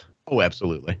Metrovanias. Oh,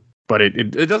 absolutely. But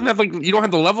it doesn't have you don't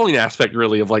have the leveling aspect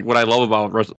really of like what I love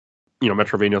about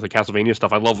Metrovanias, like Castlevania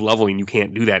stuff. I love leveling. You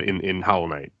can't do that in Hollow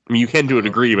Knight. I mean, you can to a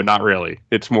degree, but not really.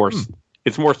 It's more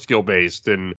skill based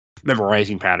than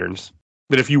memorizing patterns.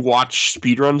 But if you watch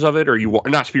speedruns of it, or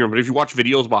not speedrun, but if you watch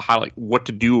videos about how what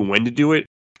to do and when to do it,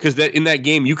 because in that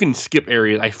game you can skip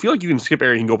areas. I feel like you can skip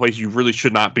areas and go places you really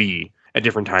should not be at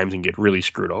different times and get really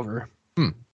screwed over.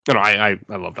 I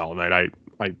loved Hollow Knight.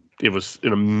 It was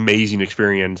an amazing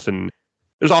experience, and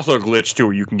there's also a glitch too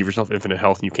where you can give yourself infinite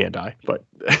health and you can't die. But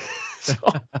so,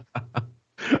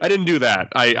 I didn't do that.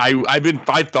 I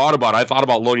thought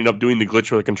about loading up, doing the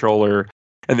glitch with a controller,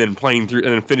 and then playing through and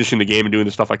then finishing the game and doing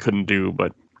the stuff I couldn't do,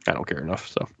 but I don't care enough.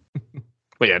 So,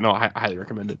 but yeah, no, I highly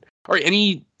recommend it. All right,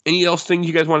 any else things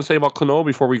you guys want to say about Klonoa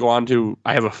before we go on to?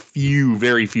 I have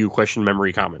very few question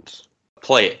memory comments.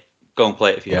 Play it. Go and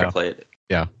play it if you haven't played it.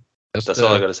 Yeah, that's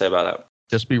all I got to say about that.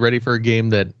 Just be ready for a game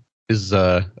that is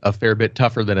a fair bit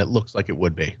tougher than it looks like it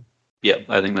would be. Yeah,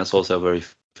 I think that's also very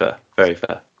fair. Very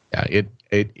fair. Yeah,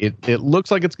 it looks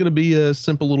like it's going to be a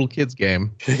simple little kids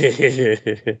game,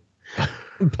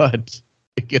 but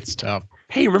it gets tough.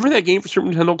 Hey, remember that game for Super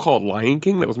Nintendo called Lion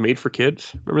King that was made for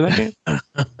kids? Remember that game?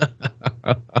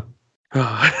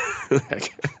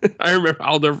 I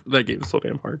remember. That game is so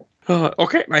damn hard.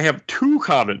 Okay, I have two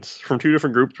comments from two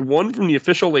different groups. One from the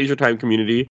official Laser Time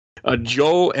community.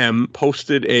 Joe M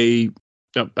posted a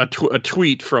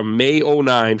tweet from May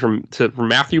 09 from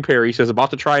Matthew Perry. He says, about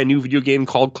to try a new video game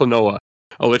called Klonoa.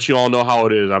 I'll let you all know how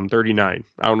it is. I'm 39.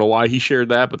 I don't know why he shared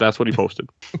that, but that's what he posted.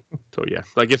 So yeah,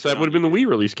 I guess that would have been the Wii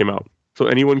release came out. So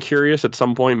anyone curious, at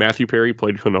some point Matthew Perry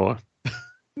played Klonoa.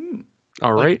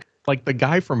 All right. Like the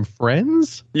guy from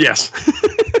Friends? Yes.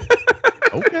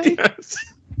 Okay. Yes.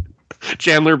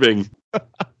 Chandler Bing,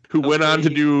 who went on to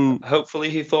do... Hopefully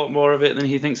he thought more of it than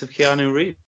he thinks of Keanu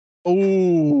Reeves.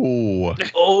 Oh,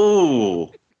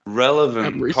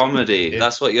 relevant comedy.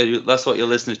 That's what your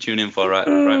listeners tune in for, right,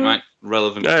 Mike?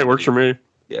 Relevant. Yeah, it works for me.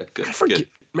 Yeah, good. Good.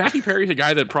 Matthew Perry's a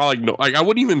guy that probably I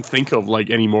wouldn't even think of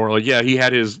anymore. Yeah, he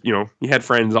had he had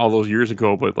Friends all those years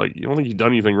ago, but I don't think he's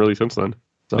done anything really since then.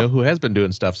 So. You know who has been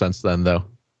doing stuff since then though?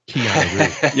 Keanu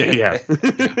Reeves. Yeah.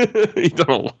 He's done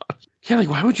a lot. Yeah,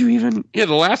 why would you even? Yeah,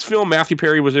 the last film Matthew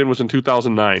Perry was in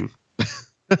 2009.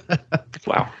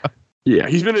 Wow. Yeah,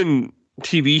 he's been in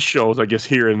TV shows, I guess,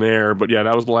 here and there, but yeah,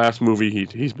 that was the last movie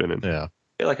he's been in. Yeah. I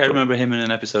feel like I remember him in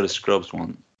an episode of Scrubs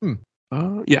once.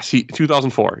 Yes,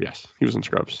 2004. Yes, he was in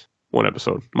Scrubs. One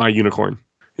episode. My Unicorn.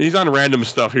 He's on random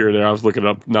stuff here and there. I was looking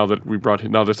up now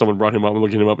that someone brought him up. I'm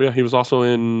looking him up. Yeah, he was also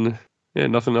in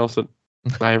nothing else that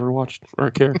I ever watched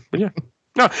or care. But yeah.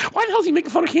 No, why the hell is he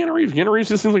making fun of Keanu Reeves? Keanu Reeves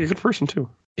just seems like a good person too.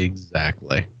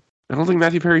 Exactly. I don't think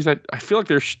Matthew Perry's that. I feel like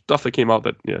there's stuff that came out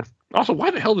that Also,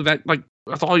 why the hell did that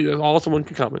That's all someone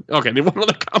can comment. Okay, the one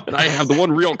other comment I have, the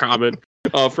one real comment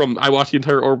from I watched the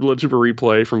entire Orblood Super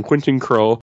Replay from Quentin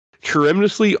Crow.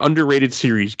 Tremendously underrated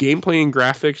series. Gameplay and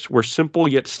graphics were simple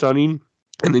yet stunning,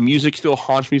 and the music still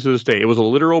haunts me to this day. It was a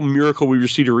literal miracle we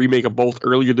received a remake of both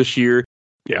earlier this year.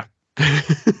 Yeah.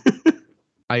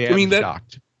 I am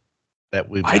shocked that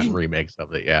we've gotten remakes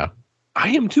of it, yeah. I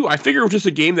am too. I figured it was just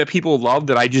a game that people loved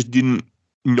that I just didn't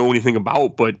know anything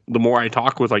about, but the more I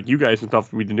talk with you guys and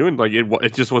stuff we've been doing,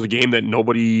 it just was a game that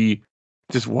nobody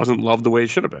just wasn't loved the way it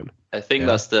should have been. I think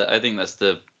that's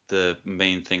the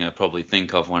main thing I probably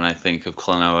think of when I think of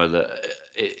Klonoa, that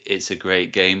it's a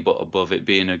great game, but above it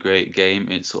being a great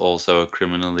game, it's also a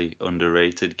criminally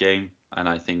underrated game. And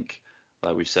I think,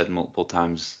 like we've said multiple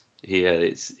times here,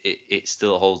 it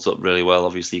still holds up really well.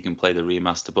 Obviously, you can play the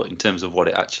remaster, but in terms of what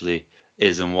it actually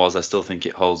is and was, I still think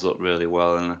it holds up really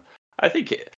well. And I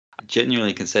think I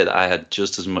genuinely can say that I had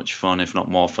just as much fun, if not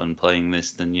more fun, playing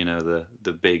this than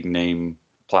the big name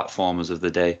platformers of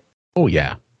the day. Oh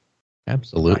yeah.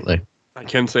 Absolutely. I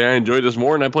can say I enjoyed this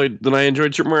more than I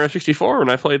enjoyed Super Mario 64 when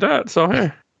I played that. So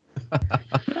hey,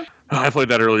 I played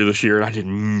that earlier this year and I did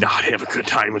not have a good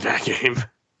time with that game.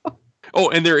 Oh,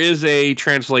 and there is a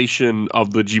translation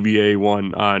of the GBA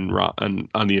one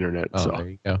on the internet. Oh, So there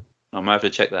you go. I might have to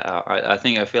check that out. I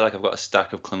feel like I've got a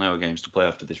stack of Klonoa games to play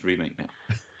after this remake now.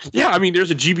 yeah, I mean,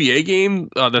 there's a GBA game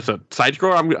that's a side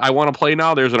scroller I want to play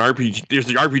now. There's an RPG. There's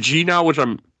the RPG now, which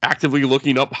I'm actively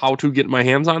looking up how to get my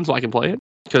hands on so I can play it. And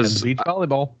Because the beach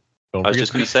volleyball. Don't I was forget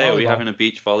just going to beach say, are we volleyball. having a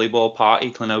beach volleyball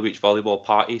party, Klonoa beach volleyball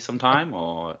party sometime,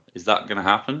 or is that going to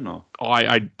happen? Or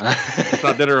it's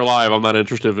not Dead or Alive. I'm not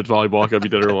interested if it's volleyball. It gotta be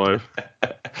Dead or Alive.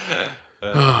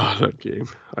 That game.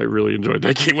 I really enjoyed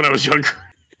that game when I was younger.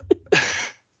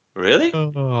 Really?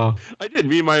 Oh. I did.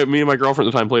 Me and my girlfriend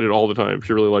at the time played it all the time.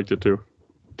 She really liked it too.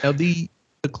 Now the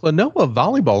Klonoa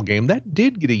volleyball game that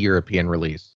did get a European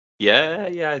release. Yeah.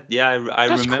 I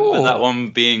That's remember cool. that one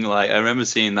being like. I remember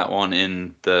seeing that one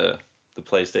in the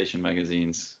PlayStation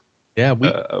magazines. Yeah, we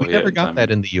here never in got time.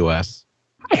 that in the US.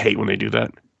 I hate when they do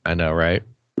that. I know, right?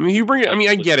 I mean, you bring it. I mean,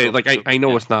 I get it. Like, I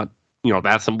know it's not,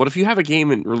 that's some. But if you have a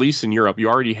game and released in Europe, you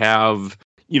already have,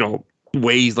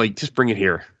 ways like just bring it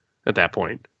here at that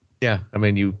point. Yeah, I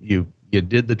mean, you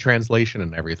did the translation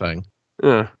and everything.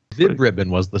 Yeah. Vid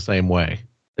Ribbon was the same way.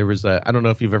 There was I don't know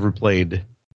if you've ever played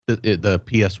the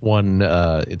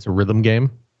PS1. It's a rhythm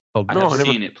game. Called, I've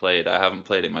seen it played. I haven't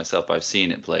played it myself, but I've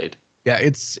seen it played. yeah,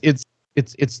 it's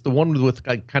the one with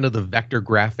kind of the vector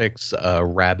graphics,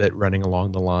 rabbit running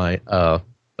along the line,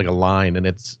 like a line, and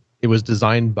it was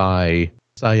designed by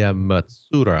Saya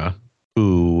Matsura,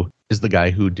 who is the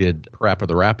guy who did Parappa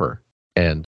the Rapper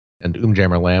and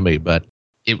Jammer Lammy. But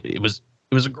it was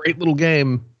a great little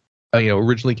game.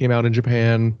 Originally came out in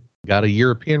Japan, got a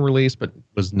European release, but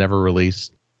was never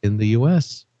released in the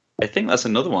US. I think that's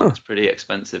another one that's pretty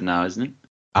expensive now, isn't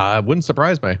it? Wouldn't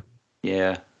surprise me.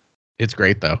 Yeah. It's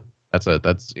great though.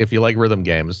 That's if you like rhythm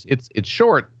games. It's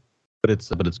short, but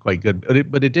it's quite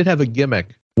good. But it did have a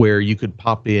gimmick where you could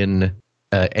pop in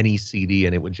any CD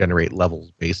and it would generate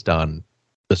levels based on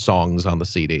the songs on the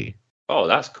CD. Oh,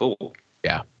 that's cool.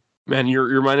 Yeah. Man, you're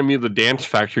reminding me of the Dance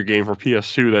Factory game for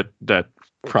PS2 that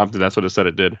prompted. That's what it said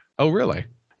it did. Oh, really?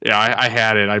 Yeah, I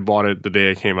had it. I bought it the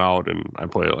day it came out, and I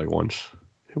played it like once.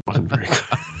 It wasn't very good.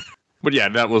 But yeah,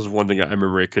 that was one thing I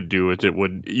remember it could do. Is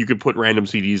you could put random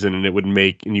CDs in, and it would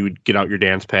and you would get out your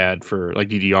dance pad for like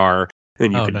DDR,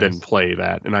 and you could then play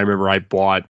that. And I remember I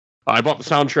bought the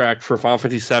soundtrack for Final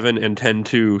Fantasy 7 and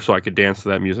 10-2 so I could dance to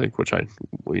that music, which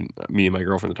me and my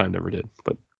girlfriend at the time never did,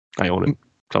 but I own it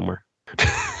somewhere.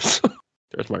 So,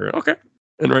 there's my okay.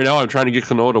 And right now I'm trying to get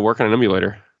Klonoa to work on an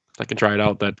emulator. I can try it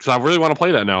out because I really want to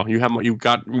play that now. You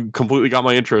completely got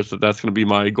my interest. That's going to be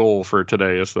my goal for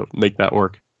today is to make that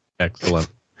work. Excellent.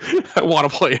 I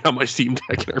want to play it on my Steam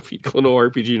Deck and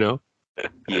Klonoa RPG now.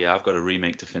 Yeah, I've got a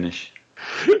remake to finish.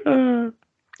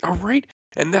 All right.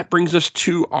 And that brings us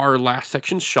to our last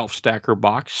section, Shelf Stacker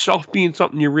Box. Shelf being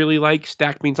something you really like,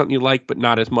 stack being something you like, but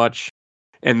not as much,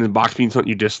 and then box being something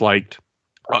you disliked.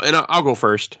 And I'll go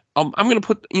first. I'm going to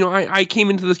put, I came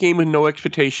into this game with no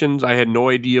expectations. I had no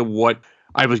idea what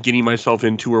I was getting myself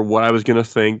into or what I was going to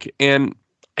think. And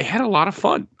I had a lot of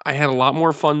fun. I had a lot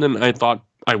more fun than I thought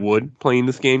I would playing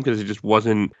this game because it just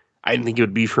wasn't, I didn't think it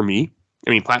would be for me.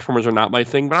 I mean, platformers are not my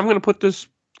thing, but I'm going to put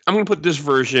this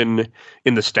version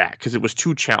in the stack because it was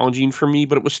too challenging for me,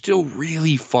 but it was still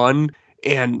really fun.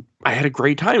 And I had a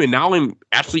great time. And now I'm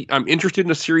interested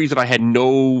in a series that I had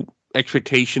no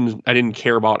expectations I didn't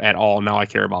care about at all. Now I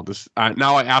care about this.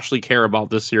 Now I actually care about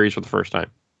this series for the first time.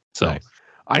 So nice.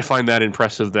 I find that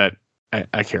impressive that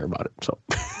I care about it. So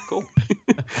Cool.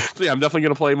 So yeah, I'm definitely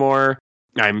going to play more.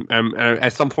 I'm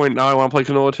at some point now I want to play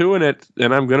Klonoa 2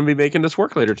 and I'm going to be making this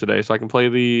work later today so I can play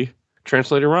the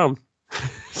translator ROM.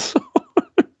 So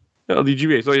the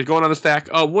GBA. So he's going on the stack.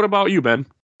 What about you, Ben?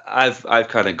 I've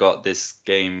kind of got this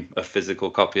game, a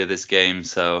physical copy of this game,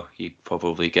 so you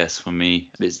probably guess for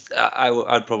me.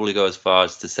 I'd probably go as far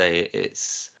as to say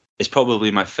it's probably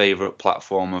my favorite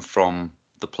platformer from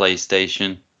the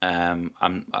PlayStation.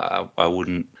 I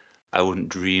wouldn't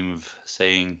dream of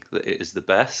saying that it is the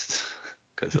best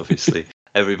because obviously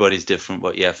everybody's different.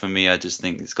 But yeah, for me, I just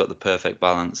think it's got the perfect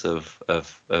balance of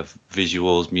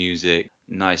visuals, music,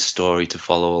 nice story to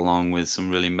follow along with, some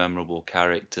really memorable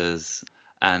characters.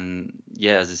 And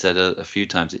yeah, as I said a few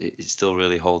times, it still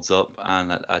really holds up,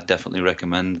 and I definitely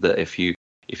recommend that if you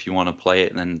want to play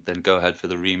it, then go ahead for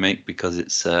the remake because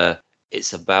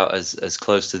it's about as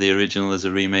close to the original as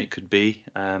a remake could be.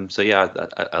 So yeah,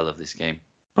 I love this game.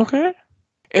 Okay.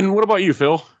 And what about you,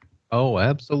 Phil? Oh,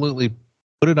 absolutely.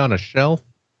 Put it on a shelf.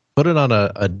 Put it on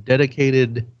a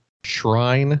dedicated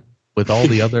shrine with all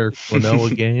the other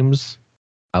Klonoa games.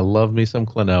 I love me some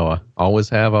Klonoa. Always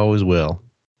have, always will.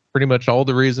 Pretty much all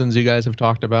the reasons you guys have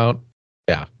talked about.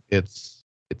 Yeah, it's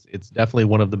It's definitely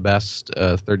one of the best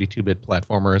 32-bit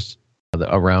platformers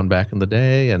around back in the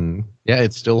day, and yeah,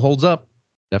 it still holds up.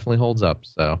 Definitely holds up.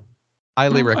 So,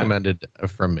 highly recommended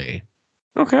from me.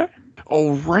 Okay.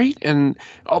 All right. And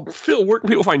Phil, where can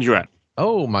people find you at?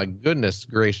 Oh, my goodness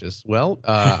gracious. Well,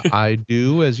 I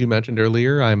do, as you mentioned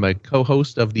earlier, I'm a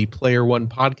co-host of the Player One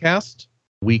podcast,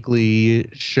 weekly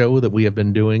show that we have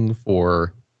been doing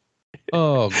for,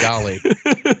 oh, golly.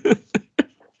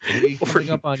 Are we coming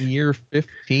up on year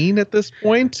 15 at this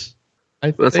point?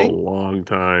 That's a long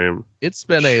time. It's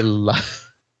been a lot.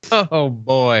 Oh,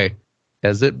 boy.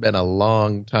 Has it been a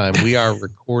long time. We are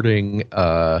recording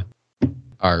our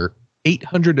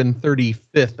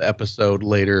 835th episode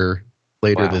later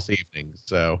this evening.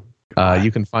 So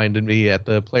you can find me at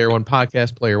the Player One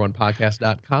Podcast,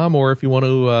 playeronepodcast.com, or if you want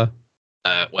to,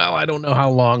 well, I don't know how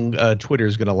long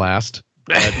Twitter's going to last.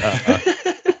 But,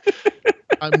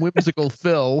 I'm Whimsical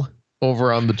Phil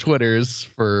over on the Twitters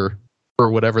for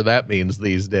whatever that means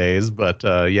these days. But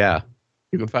yeah,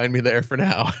 you can find me there for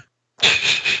now.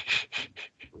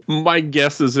 My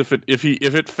guess is if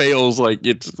it fails, like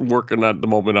it's working at the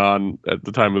moment at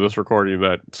the time of this recording,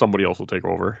 that somebody else will take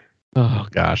over. Oh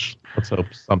gosh, let's hope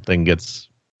something gets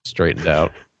straightened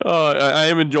out. I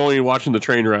am enjoying watching the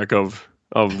train wreck of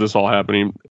this all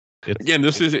happening.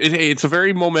 It's a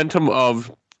very momentum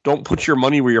of don't put your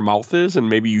money where your mouth is, and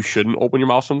maybe you shouldn't open your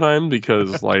mouth sometime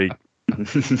because like.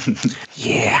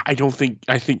 Yeah, I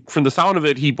think from the sound of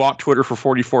it, he bought Twitter for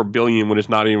 $44 billion when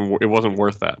it wasn't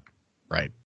worth that.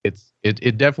 Right.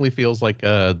 It definitely feels like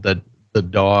the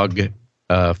dog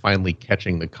finally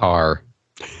catching the car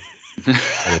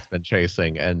that it's been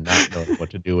chasing and not knowing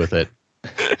what to do with it,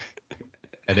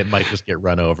 and it might just get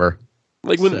run over.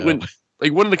 Like when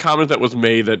one of the comments that was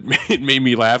made that made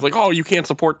me laugh, like, oh, you can't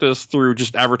support this through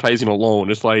just advertising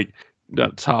alone. It's like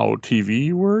that's how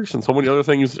TV works, and so many other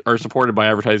things are supported by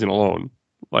advertising alone.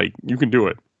 Like you can do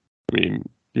it. I mean,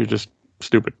 you're just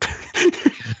stupid.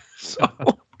 So.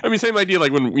 I mean, same idea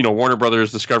like when, Warner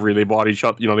Brothers Discovery, they bought each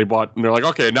other, and they're like,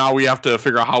 okay, now we have to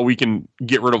figure out how we can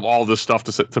get rid of all this stuff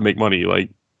to make money. Like,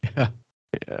 yeah,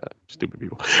 stupid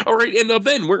people. All right. And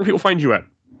Ben, where can people find you at?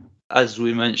 As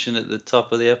we mentioned at the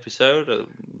top of the episode,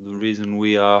 the reason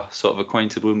we are sort of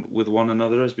acquainted with one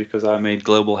another is because I made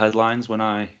global headlines when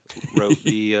I wrote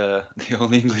the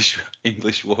only English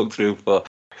walkthrough for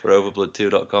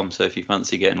Overblood2.com. So if you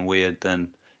fancy getting weird,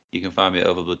 then you can find me at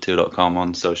Overblood2.com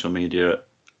on social media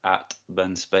at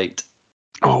Ben Spate.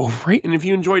 Oh, right. And if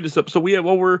you enjoyed this episode, we have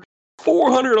over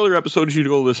 400 other episodes you to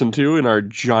go listen to in our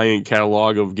giant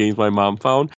catalog of games my mom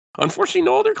found. Unfortunately,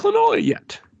 no other Klonoa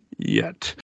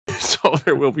yet. So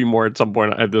there will be more at some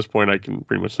point. At this point, I can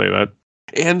pretty much say that.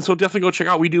 And so definitely go check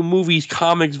out. We do movies,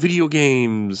 comics, video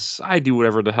games. I do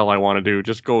whatever the hell I want to do.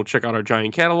 Just go check out our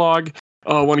giant catalog.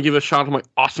 I want to give a shout out to my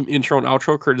awesome intro and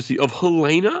outro, courtesy of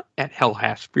Helena at Hell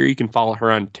Hasphere. You can follow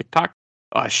her on TikTok.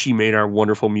 She made our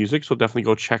wonderful music, so definitely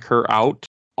go check her out.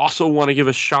 Also want to give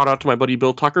a shout out to my buddy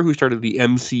Bill Tucker, who started the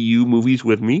MCU movies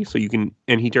with me. So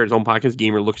and he started his own podcast,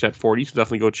 Gamer Looks at 40. So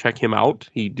definitely go check him out.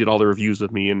 He did all the reviews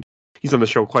with me, and he's on the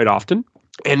show quite often.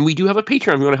 And we do have a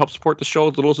Patreon. If you want to help support the show,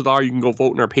 as little as $1, you can go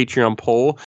vote in our Patreon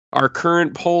poll. Our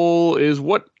current poll is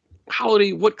what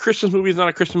Christmas movie is not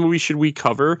a Christmas movie should we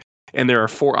cover? And there are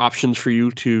 4 options for you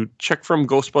to check from: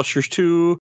 Ghostbusters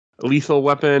 2, Lethal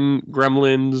Weapon,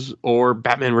 Gremlins, or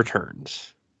Batman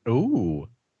Returns. Ooh.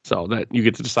 So that you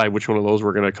get to decide which one of those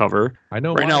we're going to cover. I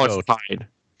know. Right now vote. It's tied.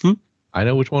 I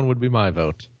know which one would be my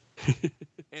vote.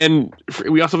 And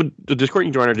we also have a Discord.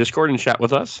 You can join our Discord and chat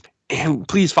with us. And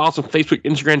please follow us on Facebook,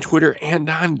 Instagram, Twitter, and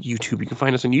on YouTube. You can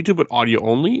find us on YouTube, but audio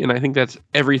only. And I think that's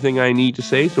everything I need to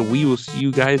say. So we will see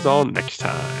you guys all next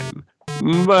time.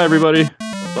 Bye, everybody.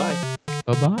 Bye.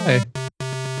 Bye-bye.